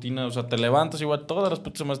misma rutina. O sea, te levantas igual todas las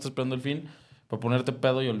putas semanas estás esperando el fin para ponerte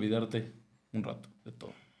pedo y olvidarte un rato de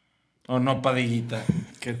todo. ¿O no, Padillita?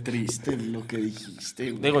 Qué triste lo que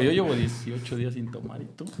dijiste, güey. Digo, yo llevo 18 días sin tomar. ¿Y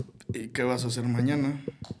tú? ¿Y qué vas a hacer mañana?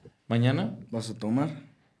 ¿Mañana? ¿Vas a tomar?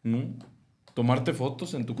 No. ¿Tomarte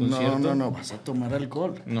fotos en tu concierto? No. Vas a tomar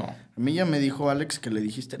alcohol. No. A mí ya me dijo Alex que le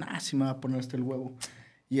dijiste, sí me va a poner hasta el huevo.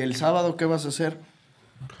 ¿Y el sábado qué vas a hacer?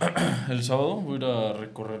 El sábado voy a ir a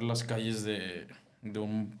recorrer las calles de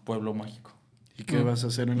un pueblo mágico. ¿Y qué vas a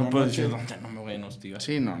hacer en No la puedo noche? decir dónde, no me voy a hostigar.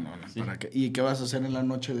 Sí, no. Sí. ¿Para qué? ¿Y qué vas a hacer en la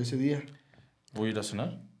noche de ese día? ¿Voy a ir a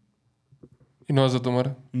cenar? ¿Y no vas a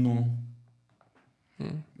tomar? No.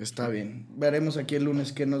 Está bien. Veremos aquí el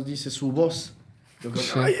lunes qué nos dice su voz. Yo creo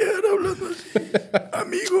que ayer hablando así.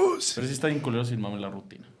 Amigos. Pero sí está bien culero sin mame la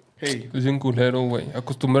rutina. Hey. Es bien culero, güey.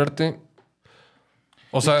 Acostumbrarte.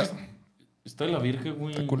 O sea, Está de la virgen,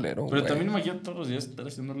 güey. Está culero, Pero güey. también imagina todos los días estar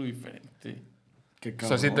haciendo algo diferente. Qué o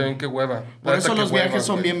cabrón. sea, sí también qué hueva. Por La eso neta, los qué hueva, viajes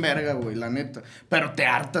son güey. bien verga, güey, la neta. Pero te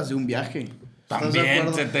hartas de un viaje. ¿Estás También de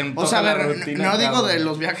acuerdo? se te O sea, a antoja la ver, rutina, no digo cabrón. de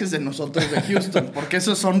los viajes de nosotros de Houston, porque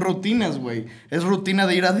esos son rutinas, güey. Es rutina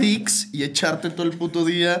de ir a Dix y echarte todo el puto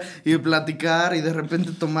día y platicar y de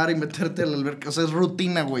repente tomar y meterte a la alberca. O sea, es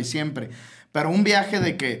rutina, güey, siempre. Pero un viaje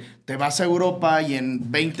de que te vas a Europa y en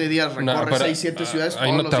 20 días recorres 6, 7 ciudades, ahí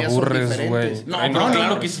todos no los te días aburres, son diferentes. güey. No, Ay, pero no,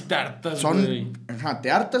 claro no. que sí te hartas, güey. Ajá, te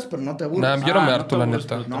hartas, pero no te aburres. Nah, yo no me Ah, harto, no la te aburres,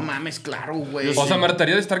 neta. pero No mames, claro, güey. O sea, me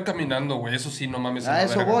hartaría de estar caminando, güey. Eso sí, no mames. A la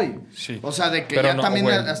eso verga. voy. Sí. O sea, de que Pero ya no, también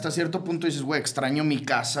güey. hasta cierto punto dices, güey, extraño mi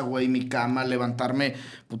casa, güey, mi cama, levantarme,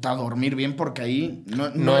 puta, dormir bien, porque ahí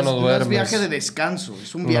no es duermes. viaje de descanso,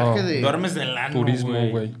 es un viaje de Duermes del ano, Turismo,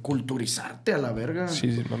 güey. culturizarte a la verga. Sí,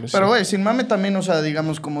 sí, mames. Pero, sí. güey, sin mame también, o sea,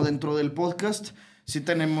 digamos, como dentro del podcast, sí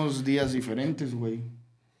tenemos días diferentes, güey.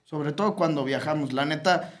 Sobre todo cuando viajamos. La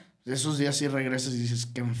neta, esos días sí regresas y dices,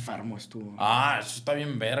 qué enfermo estuvo. Ah, eso está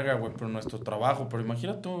bien verga, güey, por nuestro trabajo. Pero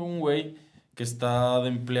imagínate un güey que está de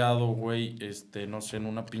empleado, güey, no sé, en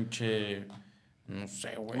una pinche, no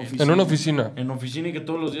sé, güey. Oficina. En una oficina. En oficina y que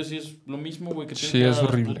todos los días sí es lo mismo, güey, que tienes Sí, que ir es a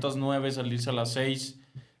las horrible. putas 9, salirse a las 6.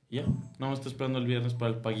 Y ya, no me está esperando el viernes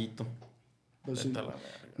para el paguito. Pues sí. Vete a la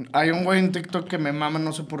verga. Hay un güey en TikTok que me mama,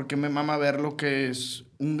 no sé por qué me mama verlo, que es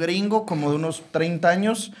un gringo como de unos 30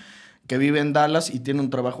 años que vive en Dallas y tiene un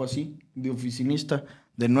trabajo así, de oficinista,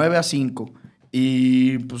 de 9 a 5.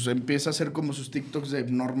 Y pues empieza a hacer como sus TikToks de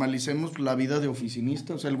normalicemos la vida de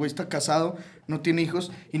oficinista. O sea, el güey está casado, no tiene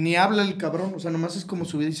hijos y ni habla el cabrón. O sea, nomás es como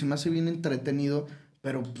su vida y se me hace bien entretenido.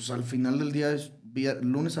 Pero pues al final del día,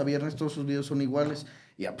 lunes a viernes, todos sus videos son iguales.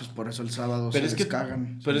 Y ya pues por eso el sábado Pero se es que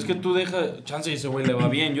cagan. Pero es que tú deja chance y ese güey le va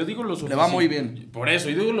bien. Yo digo los Le va muy bien. Por eso,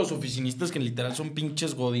 yo digo los oficinistas que literal son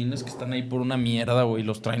pinches godines que están ahí por una mierda, güey, y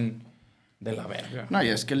los traen de la verga. No, y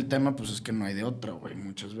es que el tema, pues, es que no hay de otra, güey,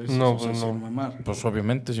 muchas veces. No, o sea, pues, no. sin mamar. Pues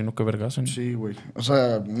obviamente, sino que vergas. Sí, güey. O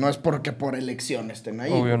sea, no es porque por elección estén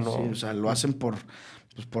ahí. Obvio güey. no. Sí, o sea, lo hacen por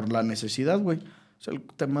la necesidad, güey. O sea, el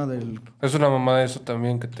tema del... Es una mamada eso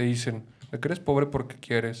también que te dicen. De que eres pobre porque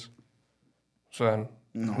quieres. O sea,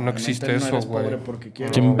 no realmente existe no eso, eres güey. pobre porque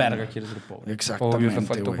quieres. ¿Quién No, verga quiere ser pobre? Obvio, Exactamente, te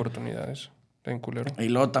falta güey. oportunidades. Está bien culero. Y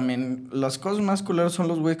luego también, las cosas más culeras son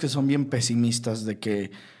los güeyes que son bien pesimistas de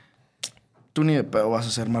que tú ni de pedo vas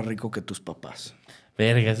a ser más rico que tus papás.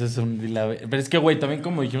 Verga, ese es un... Pero es que, güey, también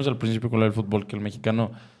como dijimos al principio con lo del fútbol, que el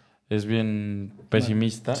mexicano es bien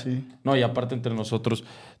pesimista. Sí. No, y aparte entre nosotros,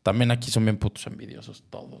 también aquí son bien putos envidiosos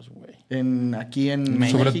todos, güey. Aquí en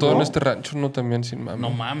México. Sobre todo en este rancho, no también sin mami. No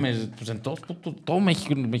mames, pues en todos putos... Todo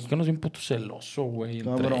México, el mexicano es bien puto celoso, güey,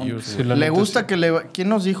 entre Cabrón. ellos. Sí, güey. la Le neta, gusta sí. que le... ¿Quién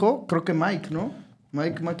nos dijo? Creo que Mike, ¿no?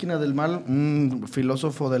 Mike Máquina del Mal, un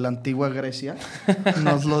filósofo de la antigua Grecia,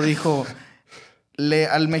 nos lo dijo.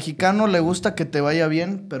 Al mexicano le gusta que te vaya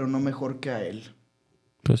bien, pero no mejor que a él.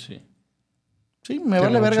 Pues sí. Sí, me Tiene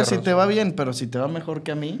vale verga mucha si te razón. va bien, pero si te va mejor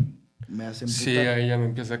que a mí, me hacen puta. Sí, ahí ya me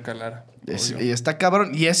empieza a calar. Y está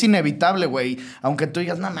cabrón. Y es inevitable, güey. Aunque tú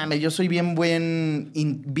digas, no mames, yo soy bien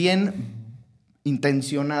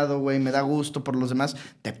intencionado, güey. Me da gusto por los demás.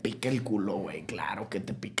 Te pica el culo, güey. Claro que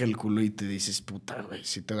te pica el culo y te dices, puta, güey,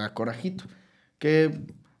 si te da corajito. Que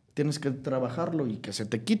tienes que trabajarlo y que se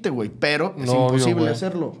te quite, güey. Pero es No, obvio, imposible güey.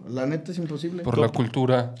 hacerlo. La neta es imposible. Por la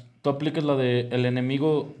cultura. Tú aplicas la de el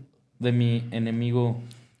enemigo de mi enemigo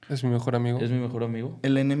Es mi mejor amigo. es mi mejor amigo.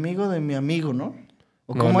 El enemigo de mi amigo, ¿no?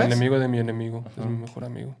 ¿O No, cómo el es? enemigo de mi enemigo. Es mi mejor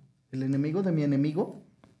amigo. ¿El enemigo de mi enemigo?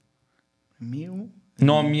 ¿Amigo?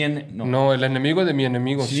 No, No, el enemigo de mi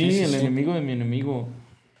enemigo. Sí, el enemigo de mi enemigo.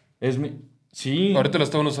 Es mi... Sí. Ahorita lo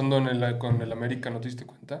estaban usando con el América, ¿no te diste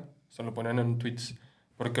cuenta? O sea, lo ponían en tweets.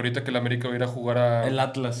 Porque ahorita que el América va a ir a jugar El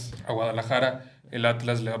Atlas. a Guadalajara, el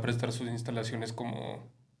Atlas le va a prestar sus instalaciones como,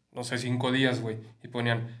 no sé, 5 días, güey. Y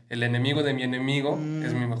ponían, el enemigo de mi enemigo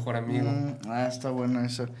es mi mejor amigo. Está buena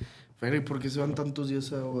esa. Pero ¿y por qué se van tantos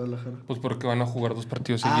días a Guadalajara? Pues porque van a jugar 2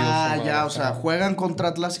 partidos seguidos. Ah, en ya, o sea, Guadalajara. juegan contra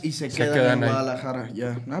Atlas y se quedan en ahí. Guadalajara.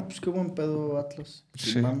 Ya. Pues qué buen pedo Atlas.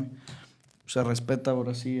 Sin Sí. mame. Se respeta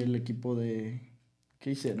ahora sí el equipo de... ¿Qué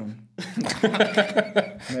hicieron?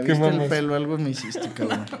 Me viste el mames? pelo, algo me hiciste,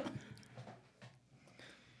 cabrón.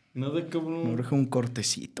 No de Me cabrón. urge un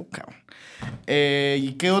cortecito, cabrón.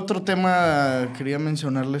 ¿Y qué otro tema quería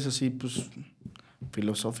mencionarles así, pues,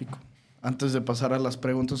 filosófico? Antes de pasar a las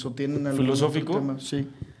preguntas, ¿o tienen algún ¿Filosófico? otro tema? Sí.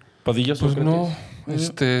 Padilla Pues Sócrates.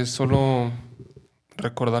 no, solo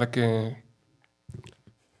recordar que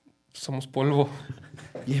somos polvo.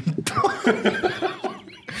 Y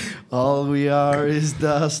all we are is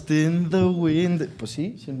dust in the wind. Pues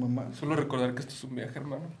sí, sin mamá. Solo recordar que esto es un viaje,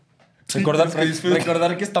 hermano.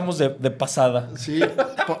 Recordar que estamos de pasada. Sí.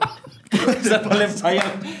 Esa no les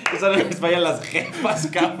falla a las jefas,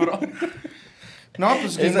 cabrón. No,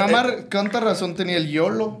 pues sin mamar, ¿cuánta razón tenía el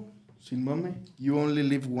YOLO? Sin mame. You only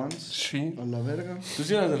live once. Sí. A la verga. Tú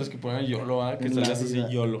sí eras de los que ponían YOLO, ¿ah? Que En la salías así vida.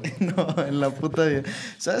 YOLO. No, en la puta vida.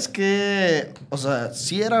 ¿Sabes qué? O sea,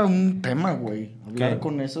 sí era un tema, güey. Hablar ¿Qué?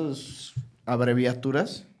 con esas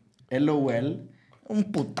abreviaturas. LOL.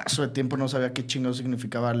 un putazo de tiempo no sabía qué chingo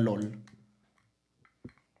significaba LOL.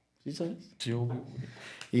 ¿Sí sabes? Sí, obvio.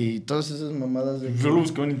 Y todas esas mamadas de... Yo lo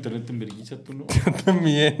buscaba en internet en vergüenza, tú no.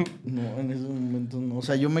 También. No, en esos momentos no. O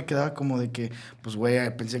sea, yo me quedaba como de que, pues,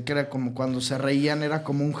 güey, pensé que era como cuando se reían, era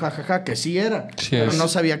como un jajaja, que sí era. Sí pero es. no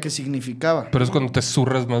sabía qué significaba. Pero es cuando te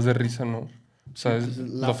zurras más de risa, ¿no? O sea, es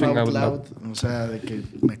Laugh laughing out out loud. loud. O sea, de que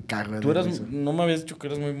me cago de Tú eras... risa. No me habías dicho que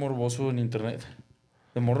eras muy morboso en internet.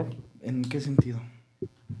 ¿De morro? ¿En qué sentido?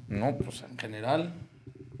 No, pues en general.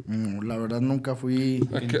 No, la verdad nunca fui...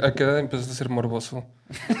 ¿A qué edad empezaste a ser morboso?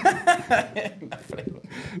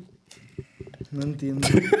 No entiendo.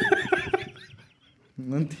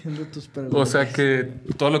 No entiendo tus preguntas. O sea, que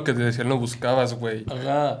todo lo que te decían lo buscabas, güey.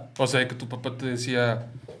 Ajá. O sea, que tu papá te decía...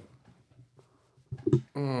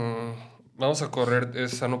 vamos a correr,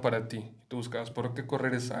 es sano para ti. Y tú buscabas, ¿por qué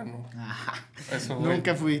correr es sano? Eso, güey.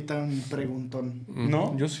 Nunca fui tan preguntón.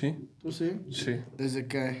 ¿No? Yo sí. ¿Tú sí? Sí. ¿Desde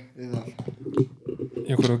qué edad?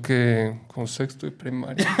 Yo creo que como sexto y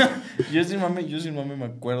primaria. Yo sin mame me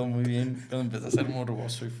acuerdo muy bien cuando empecé a ser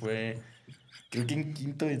morboso y fue... Creo que en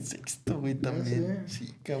quinto y en sexto, güey, también.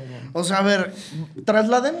 Sí, cabrón. O sea, a ver,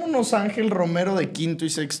 trasladémonos a Ángel Romero de quinto y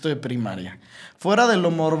sexto de primaria. Fuera de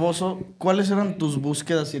lo morboso, ¿cuáles eran tus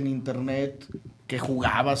búsquedas en internet? ¿Qué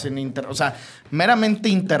jugabas en internet? O sea, meramente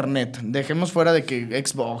internet. Dejemos fuera de que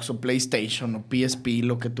Xbox o PlayStation o PSP,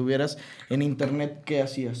 lo que tuvieras en internet, ¿qué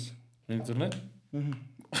hacías? ¿En internet?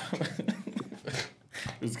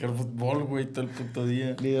 Buscar fútbol, güey, todo el puto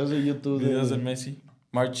día. Videos de YouTube. Videos de Messi.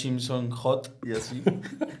 Marge Simpson, Hot y así.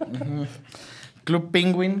 Club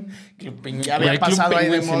Penguin. Club Penguin. Ya había Güey, Club pasado ahí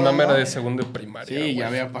de Penguin sin moda, mame era ¿no? de segundo de primaria. Sí, güey. ya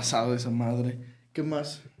había pasado esa madre. ¿Qué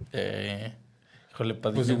más? Híjole,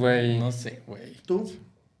 Padilla. Pues, güey. No sé, güey. ¿Tú?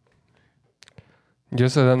 Yo a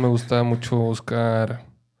esa edad me gustaba mucho buscar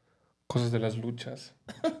cosas de las luchas.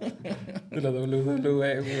 De la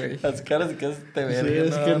WWE, güey. Las caras que haces te Sí, verga.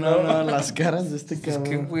 es que no, las caras de este Es cabrón.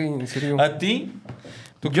 que, güey, en serio. ¿A ti?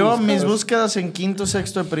 ¿Tú qué Yo, buscabas? mis búsquedas en quinto,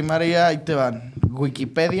 sexto de primaria, ahí te van.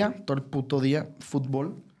 Wikipedia, todo el puto día.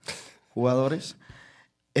 Fútbol, jugadores.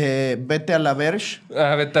 Vete a la Verge,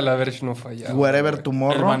 Vete a la Verge, no fallaba. Wherever güey.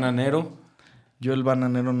 Tomorrow. El bananero. Yo el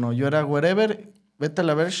bananero no. Yo era Wherever, Vete a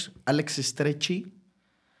la Verge, Alex Stretchy.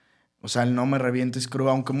 O sea, el no me revientes crew,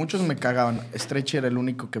 aunque muchos me cagaban. Stretchy era el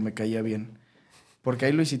único que me caía bien. Porque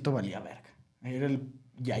ahí Luisito valía verga. Ahí era el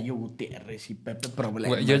Yayo Gutiérrez y Pepe Problemas.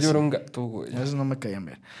 Güey, ya lloró un gato, güey. Esos no me caían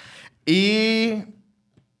bien. Y...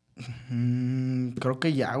 creo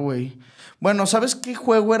que ya, güey. Bueno, ¿sabes qué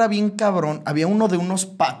juego era bien cabrón? Había uno de unos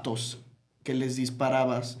patos que les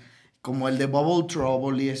disparabas. Como el de Bubble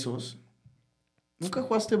Trouble y esos. ¿Nunca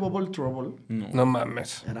jugaste Bubble Trouble? No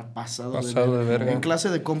mames. Era pasado De verga. En clase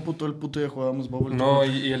de cómputo el puto día jugábamos Bubble No,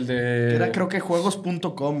 Trouble. y el de... Era creo que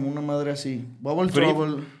juegos.com, una madre así. Bubble Free.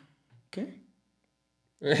 Trouble. ¿Qué?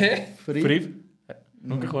 Free. ¿Free?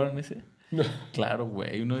 ¿Nunca No. jugaron ese? No. Claro,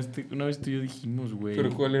 güey. Una vez tú y yo dijimos, güey.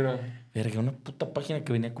 ¿Pero cuál era? Verga, una puta página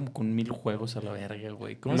que venía como con 1000 juegos a la verga,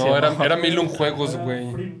 güey. ¿Cómo se No, llama? era 1001 juegos,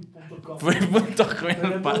 güey. Free.com. Free.com.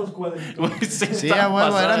 Eran todos cuadritos. Güey, Sí, a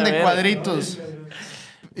huevo, eran de cuadritos. cuadritos.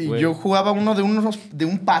 Y Güey. yo jugaba uno de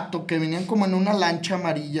un pato que venían como en una lancha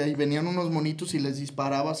amarilla y venían unos monitos y les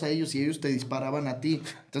disparabas a ellos y ellos te disparaban a ti.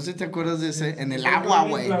 Entonces, ¿te acuerdas de ese? En el agua,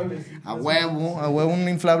 güey. A huevo, un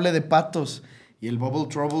inflable de patos. Y el Bubble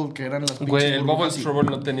Trouble, que eran las pinches Güey, el Bubble burbujas y Trouble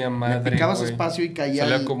no tenía madre, le picabas güey. espacio y caía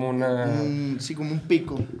Salía como una... sí, como un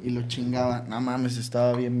pico y lo chingaba. No mames,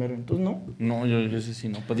 estaba bien ver. Entonces, ¿no? No, yo ese sí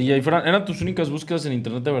no. Padilla, ¿y Fran, eran tus únicas búsquedas en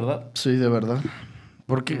internet de verdad? Sí, de verdad.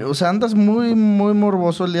 Porque, o sea, andas muy, muy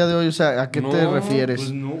morboso el día de hoy. O sea, ¿a qué te No, refieres?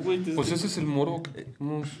 Pues no, güey. Pues ese es el morbo que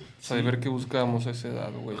queremos saber qué buscábamos a esa edad,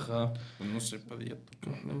 güey. Ajá. Pues no sé, Padilla.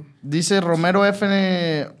 Dice Romero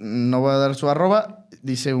F, no va a dar su arroba,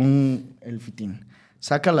 dice el fitín.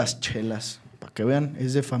 Saca las chelas, para que vean,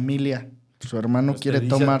 es de familia. Su hermano Pues quiere te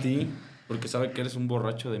dice tomar. a ti, porque sabe que eres un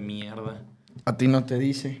borracho de mierda. A ti no te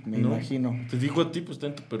dice, me ¿No? imagino. Te digo a ti, pues está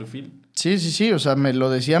en tu perfil. Sí, o sea, me lo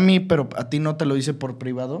decía a mí, pero a ti no te lo dice por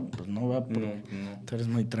privado. Pues no va, No. tú eres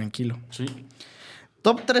muy tranquilo. Sí.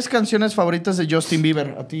 Top 3 canciones favoritas de Justin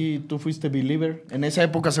Bieber. A ti, tú fuiste Believer. En esa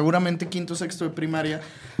época, seguramente quinto, sexto de primaria,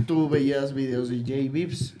 tú veías videos de J.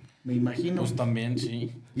 Bibbs, me imagino. Pues también,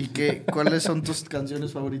 sí. ¿Y cuáles son tus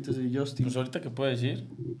canciones favoritas de Justin? Pues ahorita, ¿qué puedo decir?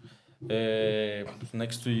 Pues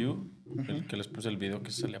Next to You, el que les puse el video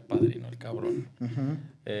que salía padrino, el cabrón.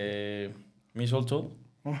 Miss Also.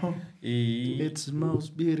 Y... It's the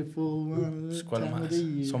most beautiful one. Pues, ¿cuál time of más? the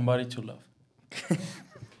year. Somebody to Love.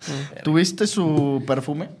 ¿Tuviste su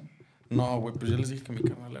perfume? No, güey, pues ya les dije que mi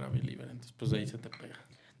carnal era believer, entonces pues de ahí se te pega.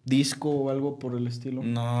 disco o algo por el estilo?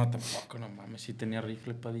 No, tampoco, no mames. Sí tenía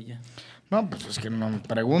rifle, Padilla. No, pues es que no me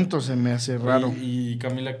pregunto, se me hace raro. ¿Y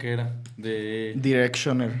Camila qué era? De...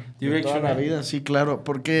 Directioner. De toda la Directioner. vida, sí, claro.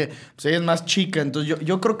 Porque pues, ella es más chica. Entonces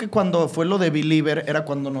yo creo que cuando fue lo de Believer era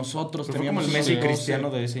cuando nosotros Pero fue como teníamos el Messi unos 12. cristiano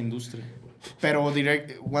de esa industria. Pero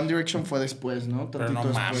One Direction fue después, ¿no? Pero Tantito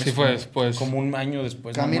no mames. Sí, fue después. Como un año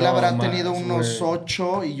después. Camila No, habrá más, tenido unos güey.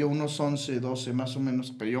 8 y yo unos 11, 12 más o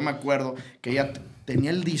menos. Pero yo me acuerdo que ella tenía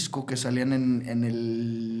el disco que salían en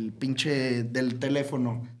el pinche del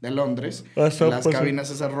teléfono de Londres. Las cabinas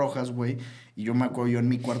esas rojas, güey. Y yo me acuerdo, yo en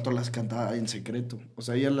mi cuarto las cantaba en secreto. O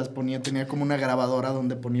sea, ella las ponía, tenía como una grabadora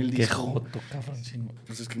donde ponía el Qué disco. joto, cabrón. Sí, no.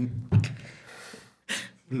 Pues es que...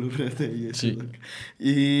 Blu-ray y eso. Sí.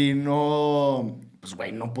 Y no... Pues,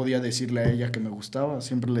 güey, no podía decirle a ella que me gustaba.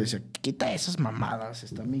 Siempre le decía, quita esas mamadas,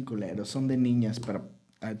 están bien culeros, son de niñas, pero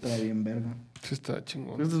ahí trae bien verga. Sí, está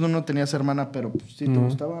chingón. Entonces tú no tenías hermana, pero pues, sí te No.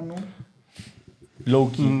 gustaba, ¿no?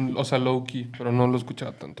 Low-key. O sea, low-key, pero no lo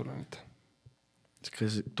escuchaba tanto, la neta. Es que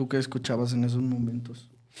tú qué escuchabas en esos momentos.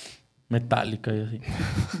 Metálica y así.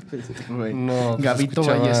 Güey. No, pues, Gabito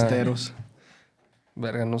escuchaba- Ballesteros.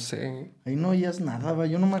 Verga, no sé. Ahí no oías nada, güey.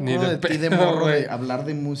 Yo no me Ni acuerdo de de ti de pedo, morro de güey. hablar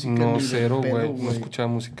de música. No, ni de cero, pedo, güey. No escuchaba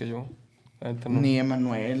música yo. La neta, no. Ni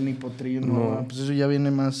Emanuel, ni Potrillo, no. No. Pues eso ya viene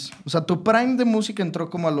más. O sea, tu prime de música entró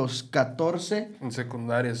como a los 14 En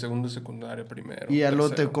secundaria, segundo de secundaria, primero. y ya luego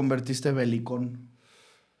te tercero. convertiste belicón.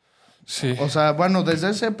 Sí. O sea, bueno, desde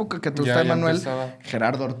esa época que te Ya, gustaba ya Emanuel, empezaba.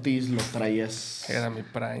 Gerardo Ortiz lo traías. Era mi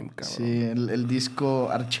prime, cabrón. Sí, el disco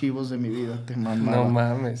Archivos de mi vida, te mamaba. No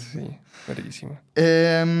mames, sí. Verguísima.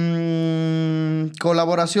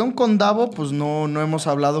 Colaboración con Davo, pues no hemos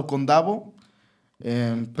hablado con Davo.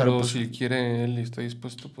 Pero pues, si quiere él y está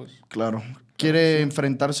dispuesto, pues. claro. Quiere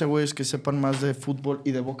enfrentarse a güeyes que sepan más de fútbol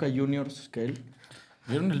y de Boca Juniors que él.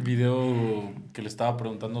 ¿Vieron el video que le estaba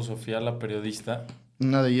preguntando Sofía, la periodista?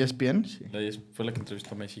 Una de ESPN, sí. Fue la que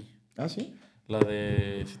entrevistó a Messi. Ah, sí. La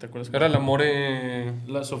de... ¿Sí te acuerdas? Era la More.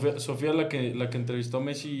 La Sofía la que entrevistó a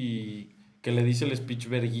Messi, que le dice el speech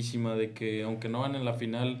verguísima de que aunque no van en la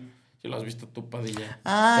final, si lo has visto tú, Padilla.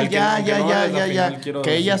 Ah, El que- ya. aunque no van en la final, quiero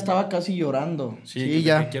Que ella decir- estaba casi llorando. Sí, Sí, que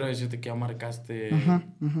ya. quiero decirte que ya marcaste...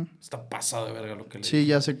 Ujú. Está pasado de verga lo que le Sí,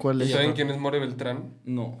 ya sé cuál es. ¿Saben quién es More Beltrán?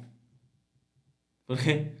 No. ¿Por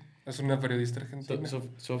qué? Es una periodista argentina.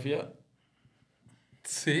 Sofía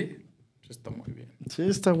Sí. está muy bien. Sí,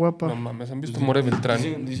 está guapa. No mames, ¿han visto More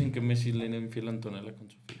Beltrán? Dicen que Messi le era infiel a Antonella con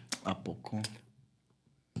Sofía. ¿A poco?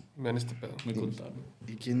 Vean este pedo. Me contaron.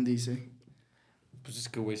 ¿Y quién dice? Pues es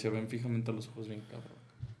que, güey, se ven fijamente a los ojos bien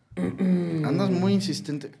cabrón. Andas muy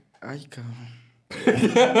insistente. Ay, cabrón.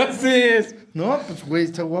 Sí es. No, pues, güey,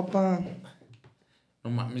 está guapa. No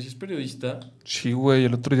mames, si es periodista. Sí, güey,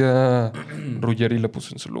 el otro día Ruggeri la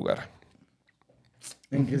puso en su lugar.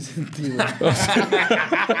 ¿En qué sentido?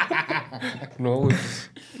 No, güey.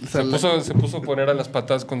 O sea, Se puso a poner a las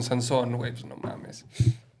patas con Sansón, güey. Pues no mames.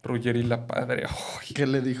 Ruggeri la padre. Ay, ¿Qué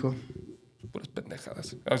le dijo? puras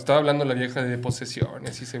pendejadas. Estaba hablando la vieja de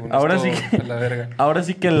posesiones y según Ahora esto, sí que- a la verga. Ahora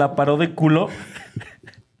sí que la paró de culo.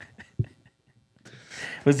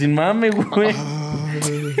 Pues sin mame, güey.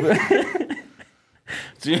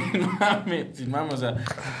 Sin mame, o sea,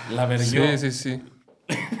 la verguió. Sí.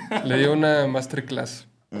 Le dio una masterclass.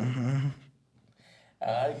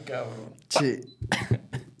 Ay, cabrón. Sí.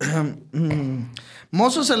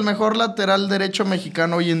 Mozo es el mejor lateral derecho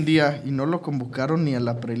mexicano hoy en día y no lo convocaron ni a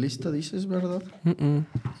la prelista, dices, ¿verdad?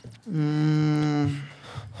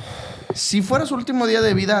 Si fuera su último día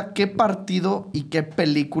de vida, ¿qué partido y qué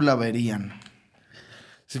película verían?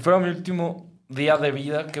 Si fuera mi último día de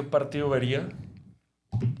vida, ¿qué partido vería?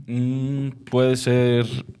 Puede ser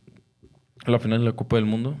la final de la Copa del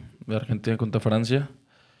Mundo, de Argentina contra Francia.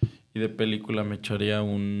 Y de película me echaría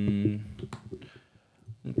un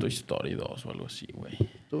Toy Story 2 o algo así, güey.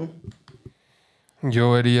 ¿Tú?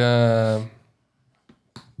 Yo vería...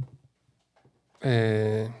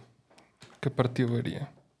 ¿Qué partido vería?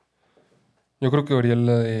 Yo creo que vería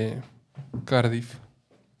la de Cardiff.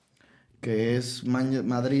 Que es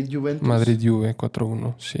Madrid-Juventus. Madrid-Juve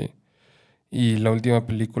 4-1, sí. Y la última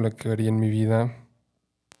película que vería en mi vida...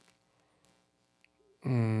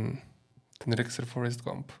 tendría que ser Forrest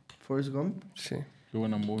Gump. Forrest Gump. Sí. Qué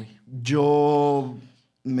buena movie. Yo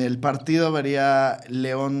el partido vería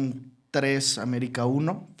León 3, América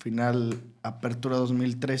 1, final Apertura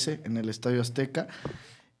 2013 en el Estadio Azteca.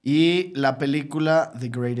 Y la película The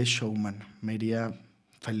Greatest Showman. Me iría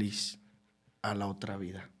feliz a la otra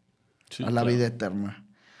vida. Sí, a la claro. vida eterna.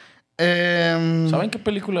 ¿Saben qué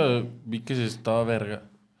película vi que se estaba verga?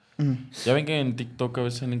 Mm. Ya ven que en TikTok a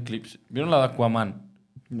veces salen clips. ¿Vieron la de Aquaman?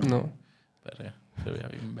 No. Verga. Se veía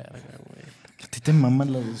bien verga, güey. A ti te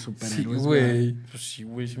maman las de Sí, superhéroes, güey. Pues sí,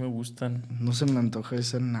 güey, sí me gustan. No se me antoja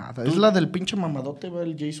esa nada. Es la del pinche mamadote, va,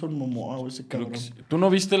 el Jason Momoa o ese Creo cabrón. que sí. ¿Tú no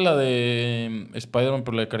viste la de Spider-Man,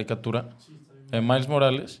 pero la de caricatura? Sí, está bien. Miles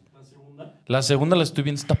Morales. La segunda. La segunda la estoy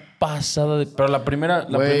viendo, está pasada de... Pero la primera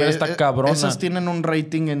Güey, está cabrona. Esas tienen un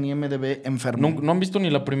rating en IMDb enfermo. No han visto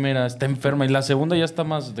ni la primera, está enferma. Y la segunda ya está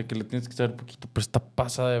más de que le tienes que saber poquito. Pero está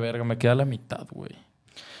pasada de verga, me queda la mitad, güey.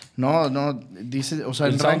 No, dice, o sea,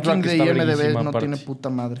 el soundtrack ranking de está IMDb verguísima, no aparte. tiene puta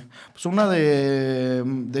madre. Pues una de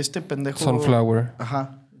este pendejo. Sunflower.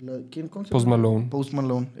 Ajá. ¿Quién? ¿Cómo se Post llama? Malone. Post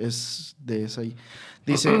Malone es de esa ahí.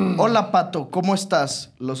 Dice, hola Pato, ¿cómo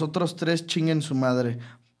estás? Los otros 3 chinguen su madre.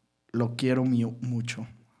 Lo quiero mucho.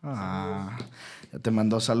 Ah, ya te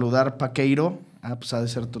mandó a saludar Paqueiro. Ah, pues ha de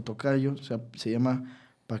ser tu tocayo. O sea, se llama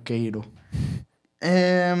Paqueiro.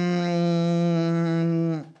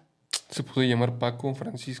 Se pudo llamar Paco,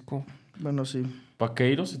 Francisco. Bueno, sí.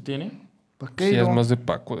 ¿Paqueiro se tiene? Sí, Paqueiro. es más de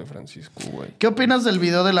Paco de Francisco, güey. ¿Qué opinas del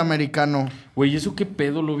video del americano? Güey, ¿eso qué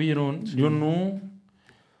pedo lo vieron? Yo no.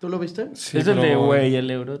 ¿Tú lo viste? Sí, es el de, pero- güey, el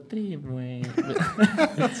Eurotrip, güey.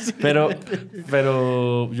 pero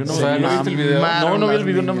yo no O sea, vi. ¿no viste el video? No vi el las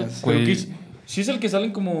video. No, niñas. pero Güey. sí es el que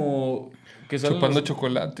salen como... Que salen Chupando los-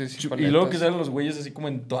 chocolates y y paletas. luego que salen los güeyes así como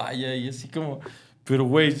en toalla y así como... Pero,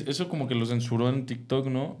 güey, eso como que lo censuró en TikTok,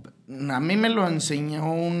 ¿no? A mí me lo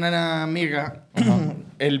enseñó una amiga.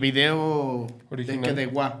 El video Original. de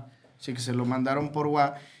WA. Sí, que se lo mandaron por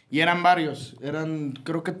WA. Y eran varios. Eran,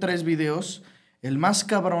 creo que 3 videos. El más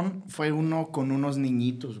cabrón fue uno con unos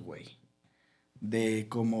niñitos, güey. De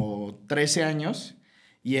como 13 años.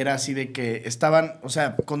 Y era así de que estaban... O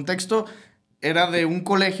sea, contexto... Era de un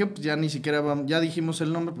colegio, pues ya ni siquiera ya dijimos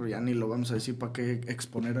el nombre, pero ya ni lo vamos a decir para qué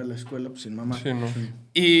exponer a la escuela, pues sin mamá. Sí, ¿no?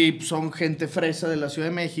 Y son gente fresa de la Ciudad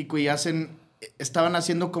de México y estaban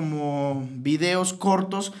haciendo como videos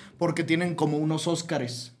cortos porque tienen como unos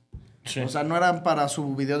Óscares. Sí. O sea, no eran para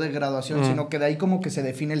su video de graduación, sino que de ahí como que se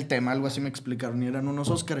define el tema, algo así me explicaron, y eran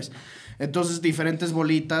unos Óscares. Entonces diferentes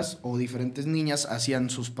bolitas o diferentes niñas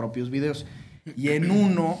hacían sus propios videos. Y en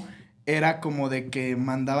uno era como de que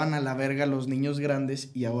mandaban a la verga a los niños grandes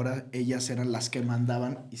y ahora ellas eran las que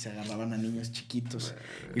mandaban y se agarraban a niños chiquitos.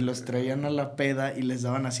 Y los traían a la peda y les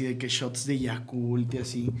daban así de que shots de Yakult y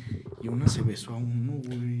así. Y una se besó a uno,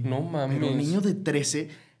 güey. No mames. Pero un niño de 13,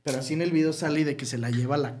 pero así en el video sale de que se la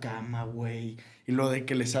lleva a la cama, güey. Y lo de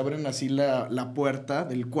que les abren así la puerta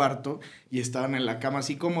del cuarto y estaban en la cama,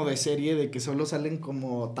 así como de serie, de que solo salen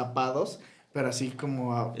como tapados. Pero así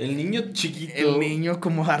como... El niño chiquito. El niño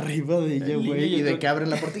como arriba de ella, El niño, güey. yo Y de creo que abren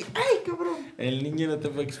la puerta y... ¡Ay, cabrón! El niño no te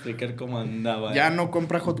puede explicar cómo andaba. Ya no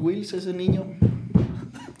compra Hot Wheels ese niño.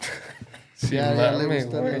 Sí, ya le mames,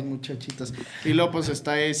 gustan güey. las muchachitas. Y luego pues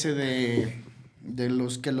está ese de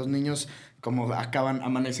los que los niños como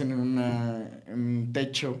amanecen en un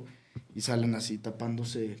techo y salen así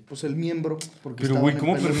tapándose pues el miembro. Porque Pero, estaban güey, en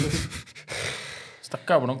 ¿cómo pelotas. Está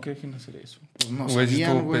cabrón que dejen hacer eso. Pues no Güey, sí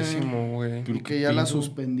sabían, estuvo güey. pésimo, güey. Y que ya la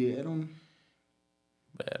suspendieron.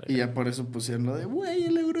 Y ya por eso pusieron lo de, güey,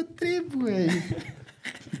 el Eurotrip, güey.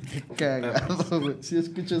 Qué cagado, güey. Sí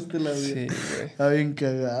escuchaste la vida. Sí, güey. Está bien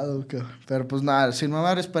cagado, cabrón. Pero pues nada, sin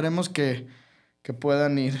mamar, esperemos que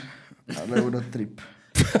puedan ir al Eurotrip.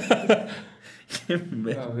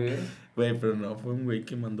 A ver. Güey, pero no, fue un güey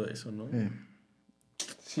que mandó eso, ¿no?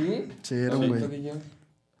 ¿Sí? Sí, era un güey.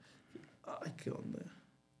 Ay, qué onda.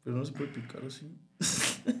 Pero no se puede picar así.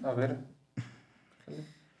 A ver.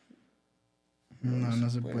 No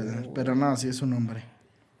se puede, puede. güey. Pero no, sí es un hombre.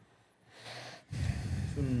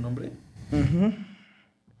 ¿Es un nombre? Ujú.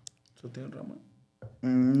 ¿Eso tiene rama?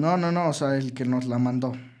 No, o sea, el que nos la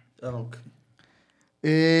mandó. Ah, ok.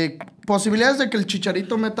 Posibilidades de que el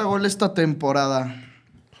Chicharito meta gol esta temporada.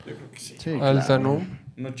 Yo creo que sí. Sí, Alta, claro. ¿no?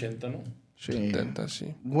 Un 80, ¿no? Sí. 70,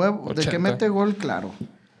 sí. Huevo, de que 80. mete gol, claro.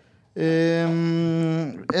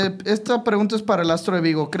 Esta pregunta es para el Astro de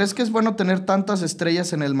Vigo. ¿Crees que es bueno tener tantas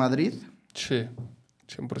estrellas en el Madrid? Sí,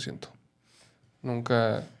 100%.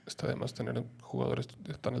 Nunca está de más tener jugadores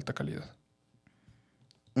de tan alta calidad.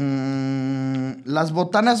 Las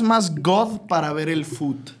botanas más god para ver el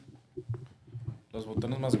foot. Los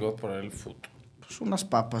botones más god para el fútbol. Pues unas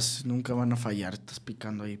papas nunca van a fallar. Estás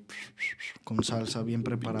picando ahí con salsa bien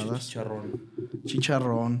preparadas. Chicharrón.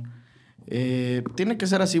 Chicharrón. Tiene que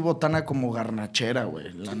ser así botana como garnachera,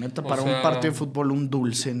 güey. La neta, O para sea, un partido de fútbol, un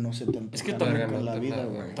dulce no se te antoja Es que nada también con la no te vida, nada,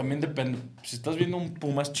 güey. También depende. Si estás viendo un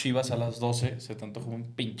Pumas Chivas a las 12, se te antoja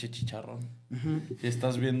un pinche chicharrón. Si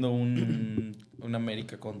estás viendo un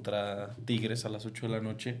América contra Tigres a las 8 de la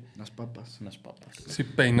noche, Las papas. unas papas. Si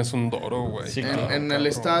peinas un doro, güey. Sí, En claro, el cabrón.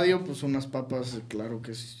 estadio, pues unas papas, claro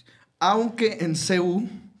que sí. Aunque en CU,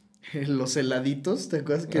 los heladitos, ¿te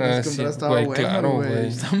acuerdas que nos sí, compraste? Estaba güey, bueno, claro, güey. güey.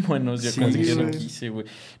 Están buenos, yo Sí, casi que no güey. quise, güey.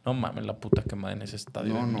 No mames, la puta quemada en ese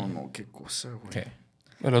estadio. No, qué cosa, güey. ¿Qué?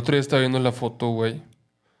 El otro día estaba viendo la foto, güey.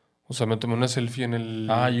 O sea, me tomé una selfie en el...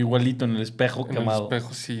 Ah, igualito en el espejo en quemado. el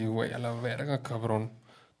espejo, sí, güey. A la verga, cabrón.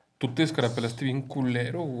 Tú te descarapelaste bien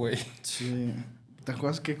culero, güey. Sí. ¿Te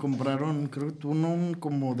acuerdas que compraron, creo que tú uno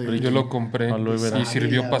como de... Yo lo compré. Aloe vera. Y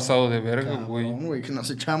sirvió Sábila, pasado de verga, cabrón, güey. que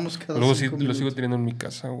nos echamos cada Luego sí, 5 lo sigo minutos. teniendo en mi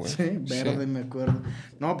casa, güey. Sí, verde, me acuerdo.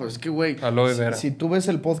 No, pues es que, güey. Aloe vera. Si tú ves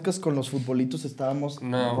el podcast con los futbolitos, estábamos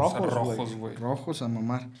No, o sea, rojos, rojos, güey. Rojos a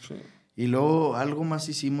mamar. Sí. Y luego algo más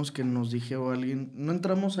hicimos que nos dijo alguien. ¿No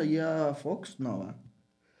entramos allá a Fox? No, va.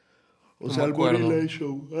 O No sea, me al Body acuerdo. Light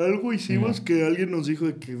Show. Algo hicimos que alguien nos dijo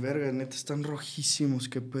de que, verga, neta, están rojísimos,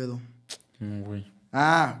 qué pedo. Güey.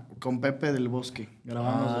 Ah, con Pepe del Bosque.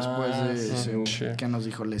 Grabamos después de sí. ese. Sí. Que nos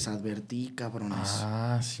dijo, les advertí, cabrones.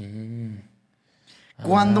 Ah, sí.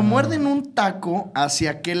 Cuando muerden un taco,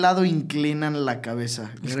 ¿hacia qué lado inclinan la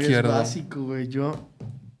cabeza? Izquierdo. Es básico, güey. Yo,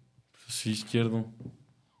 Sí, izquierdo.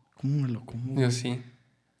 ¿cómo me lo como? Y así.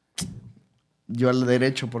 Yo al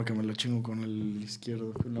derecho porque me lo chingo con el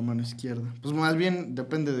izquierdo, con la mano izquierda. Pues más bien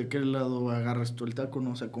depende de qué lado agarras tú el taco,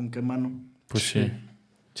 ¿no? O sea, con qué mano. Pues sí.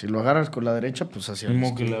 Si lo agarras con la derecha, pues hacia la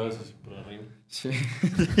Mismo que izquierda. la hagas así por arriba. Sí.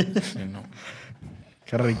 Sí, no.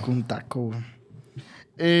 Qué rico un taco, güey.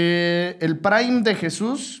 El Prime de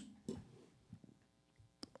Jesús.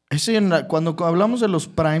 Cuando hablamos de los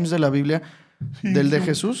primes de la Biblia, del de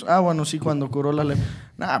Jesús. Ah, bueno, sí, cuando curó la lepra.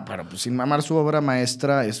 Nah, pero pues sin mamar su obra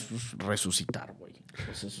maestra es resucitar, güey.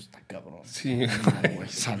 Pues eso está cabrón. Sí. No, güey.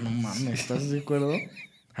 O sea, no mames, ¿estás de acuerdo?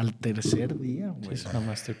 Al tercer día, güey. Es una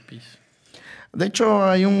masterpiece. De hecho,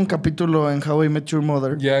 hay un capítulo en How I Met Your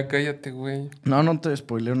Mother. Ya, cállate, güey. No te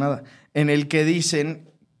spoileo nada. En el que dicen...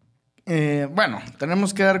 bueno,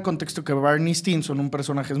 tenemos que dar contexto que Barney Stinson, un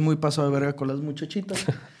personaje, es muy pasado de verga con las muchachitas.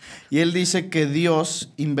 Y él dice que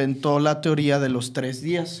Dios inventó la teoría de los 3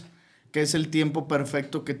 días, que es el tiempo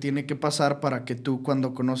perfecto que tiene que pasar para que tú,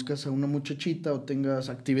 cuando conozcas a una muchachita o tengas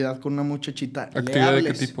actividad con una muchachita, le ¿Actividad de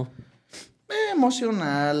hables. qué tipo?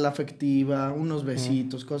 Emocional, afectiva, unos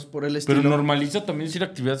besitos, cosas por el estilo. Pero normaliza también decir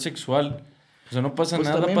actividad sexual. O sea, no pasa Pues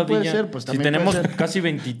nada, también Padilla. puede ser, pues si también tenemos puede ser. casi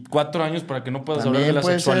 24 años para que no puedas También hablar de la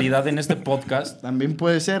puede sexualidad en este podcast. También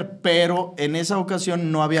puede ser, pero en esa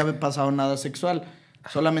ocasión no había pasado nada sexual.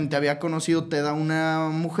 Solamente había conocido Ted a una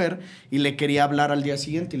mujer y le quería hablar al día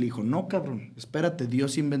siguiente. Y le dijo, no, cabrón, espérate,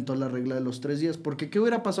 Dios inventó la regla de los 3 días. Porque ¿qué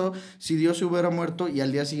hubiera pasado si Dios se hubiera muerto y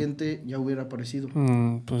al día siguiente ya hubiera aparecido?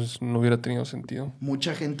 Pues no hubiera tenido sentido.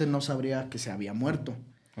 Mucha gente no sabría que se había muerto.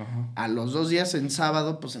 Ajá. A los 2 días en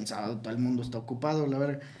sábado, pues en sábado todo el mundo está ocupado, la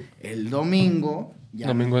verga. El domingo... ya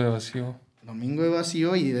Domingo de vacío. Domingo de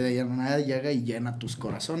vacío y de ahí nada llega y llena tus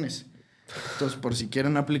corazones. Entonces, por si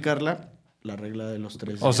quieren aplicarla, la regla de los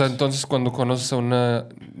 3 días. O sea, entonces cuando conoces a una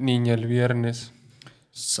niña el viernes,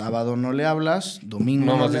 Sábado no le hablas, domingo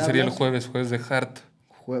no, no más le bien sería el hablas. jueves de Heart.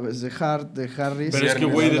 Jueves de Harris. Pero es que,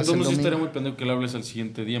 viernes güey, de hablas todos el modos sí estaría domingo. muy pendejo que le hables al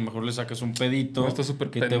siguiente día. Mejor le sacas un pedito No, está súper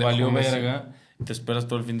que te pendejo, valió Messi. verga. Te esperas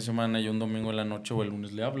todo el fin de semana y un domingo en la noche o el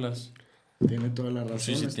lunes le hablas. Tiene toda la razón.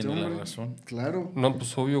 Sí, este tiene la hombre. razón. Claro. No,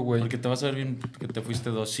 pues obvio, güey. Porque te vas a ver bien que te fuiste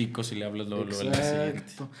 2 hocicos y le hablas luego al día siguiente.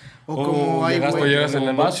 Exacto. O como hay llegaste O güey. llegas en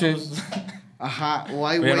la noche. bombazos. Ajá, o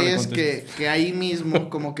hay Pero ya no le güeyes contestes. que ahí mismo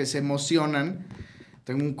como que se emocionan.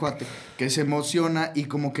 Tengo un cuate que se emociona y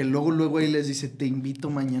como que luego ahí les dice, te invito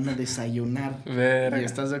mañana a desayunar. Verga. Y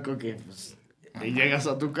estás de acuerdo que pues, y llegas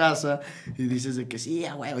a tu casa y dices de que sí,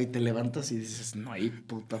 güey, y te levantas y dices, no hay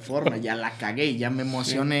puta forma, ya la cagué, ya me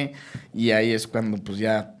emocioné. Y ahí es cuando pues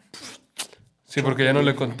ya... Sí, porque ya no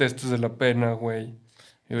le contestes de la pena, güey.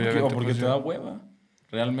 Y obviamente, O porque pues, te ya- da hueva.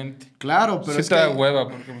 Realmente. Claro, pero Sí es te que da hueva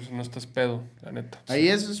porque pues, no estás pedo, la neta. ahí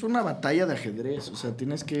es una batalla de ajedrez. O sea,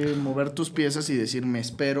 tienes que mover tus piezas y decir, me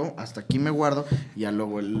espero, hasta aquí me guardo, y ya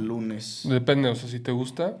luego el lunes... Depende, o sea, si te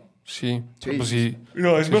gusta, sí. Sí, Pues sí, sí.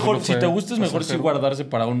 No, es Sí, mejor, solo si fue te gusta, es mejor sí pasajero. guardarse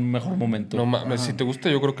para un mejor momento. No mames, si te gusta,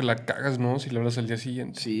 yo creo que la cagas, ¿no? Si le hablas al día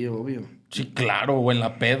siguiente. Sí, obvio. Sí, claro, o en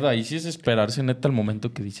la peda. Y sí es esperarse neta al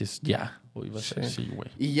momento que dices, ya, hoy va a ser Sí. así, güey.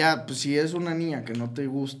 Y ya, pues si es una niña que no te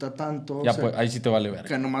gusta tanto, Ya, o sea, pues, ahí sí te vale ver.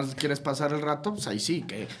 que nomás quieres pasar el rato, pues ahí sí,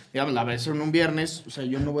 que digamos, la ves en un viernes, o sea,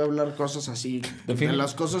 yo no voy a hablar cosas así, Define- de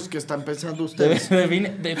las cosas que están pensando ustedes.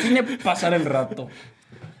 Define pasar el rato.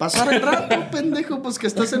 Pasar el rato, pendejo, pues que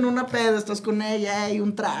estás en una peda, estás con ella y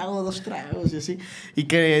un trago, 2 tragos y así. Y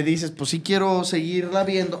que dices, pues sí quiero seguirla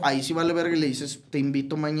viendo, ahí sí vale verga y le dices, te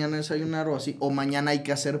invito mañana a desayunar o así, o mañana hay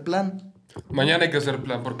que hacer plan. Mañana hay que hacer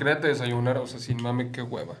plan, porque neta desayunar, o sea, sin mame, qué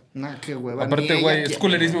hueva. Nah, qué hueva. Aparte, ni ella güey, es quiere.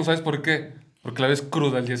 culerísimo, ¿sabes por qué? Porque la ves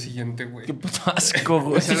cruda al día siguiente, güey. Qué puto asco,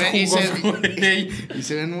 güey. ¿Y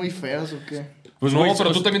se ven muy feas o qué? Pues, No, güey, pero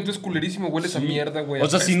o tú sea, también te ves culerísimo, hueles a sí. mierda, güey. O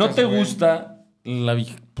sea, si no te apestas, güey. gusta la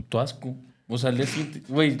vieja, puto asco. O sea, al día siguiente,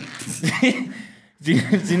 güey.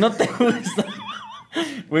 si no te gusta.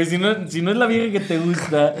 Güey, si no es la vieja que te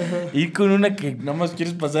gusta, ir con una que nada más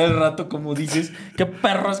quieres pasar el rato, como dices, ¿qué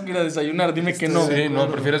perro has que ir a desayunar? Dime que no. Sí, no,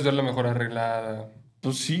 prefieres verla mejor arreglada.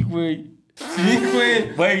 Pues sí, güey. Sí,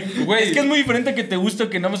 güey. Güey, es que es muy diferente que te guste o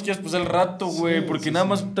que nada más quieras pasar el rato, güey. Porque nada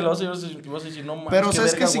más te la vas a llevar y vas a decir, no mames. Pero, o sea,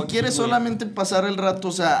 es verga que si hago aquí, quieres güey. solamente pasar el rato,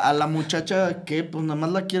 o sea, a la muchacha, ¿qué? Pues nada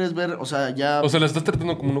más la quieres ver, o sea, ya... O sea, la estás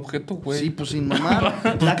tratando como un objeto, güey. Sí, pues sin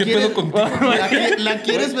mamar. Pues, ¿qué pedo contigo? La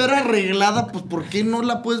quieres ver arreglada, pues ¿por qué no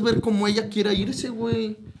la puedes ver como ella quiera irse,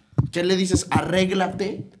 güey? ¿Qué le dices?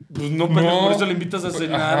 Arréglate. Pues no, pendejo, No. por eso le invitas a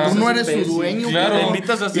cenar. Ajá. Tú no seas eres su imbécil. dueño, Claro. güey. Le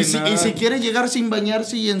invitas a cenar. Y si quiere llegar sin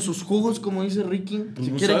bañarse y en sus jugos, como dice Ricky, Pues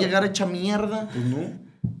si no quiere sabe. llegar hecha mierda, Pues no.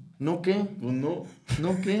 ¿no qué? Pues no.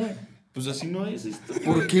 ¿No qué? Pues así no es esto.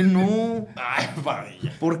 ¿Por qué no? Ay,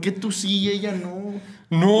 vaya. ¿Por qué tú sí y ella no?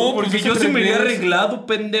 No, Porque pues yo es se me iría revés. arreglado,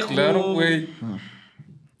 pendejo. Claro, güey.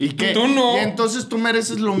 ¿Y qué? Tú no. ¿Y entonces tú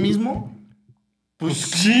mereces lo mismo? Pues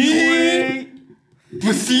sí, güey.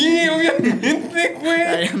 Pues sí, obviamente, güey.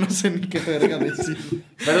 Ay, ya no sé ni qué verga decir.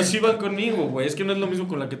 Pero sí va conmigo, güey. Es que no es lo mismo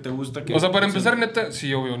con la que te gusta que... O sea, para empezar, neta,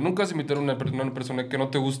 sí, obvio. Nunca vas a invitar a una persona que no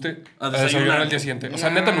te guste A a desayunar. desayunar al día siguiente. O sea,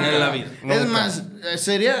 neta, nunca. en la vida. Nunca. Es más,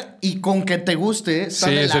 sería... Y con que te guste, está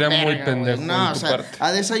Sí, de la sería verga, muy güey. pendejo No, de o tu sea, parte.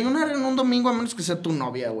 a desayunar en un domingo a menos que sea tu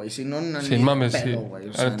novia, güey. Si no, no Sin ni mames, pedo, sí. güey.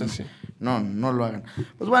 O sea, Ahorita sí. no lo hagan.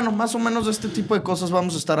 Pues bueno, más o menos de este tipo de cosas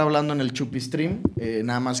vamos a estar hablando en el Chupi Stream.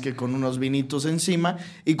 Nada más que con unos vinitos encima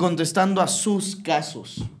y contestando a sus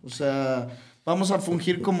casos. O sea, vamos a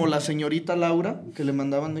fungir como la señorita Laura, que le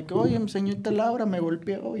mandaban de que, oye, señorita Laura me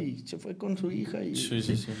golpeó y se fue con su hija. Y, Sí.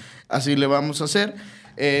 Así le vamos a hacer.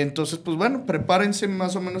 Entonces, pues bueno, prepárense.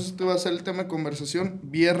 Más o menos este va a ser el tema de conversación.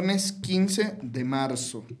 Viernes 15 de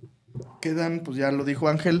marzo. Quedan, pues ya lo dijo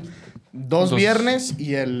Ángel, dos viernes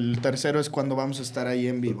y el tercero es cuando vamos a estar ahí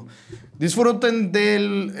en vivo. Disfruten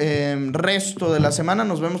del resto de la semana.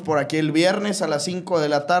 Nos vemos por aquí el viernes a las 5 de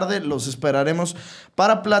la tarde. Los esperaremos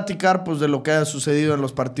para platicar pues de lo que ha sucedido en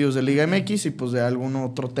los partidos de Liga MX y pues de algún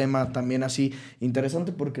otro tema también así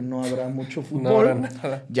interesante porque no habrá mucho fútbol. No habrá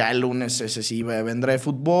nada. Ya el lunes ese sí vendrá de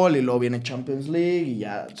fútbol y luego viene Champions League y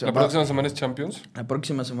ya. ¿La próxima semana es Champions? La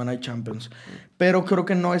próxima semana hay Champions. Pero creo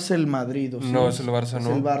que no es el Madrid. ¿o sí? No, es el Barça, Es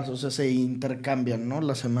 ¿no? el Barça, o sea, se intercambian, ¿no?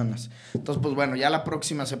 Las semanas. Entonces, pues bueno, ya la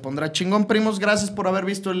próxima se pondrá chingón. Primos, gracias por haber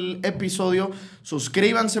visto el episodio.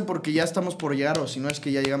 Suscríbanse porque ya estamos por llegar, o si no es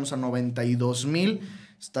que ya llegamos a 92,000.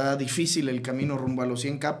 Está difícil el camino rumbo a los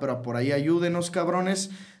 100K, pero por ahí ayúdenos, cabrones.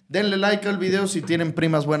 Denle like al video. Si tienen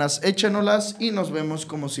primas buenas, échenolas. Y nos vemos,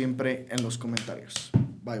 como siempre, en los comentarios.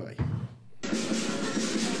 Bye, bye.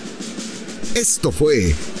 Esto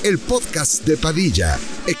fue el podcast de Padilla,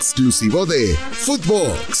 exclusivo de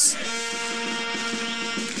Footbox.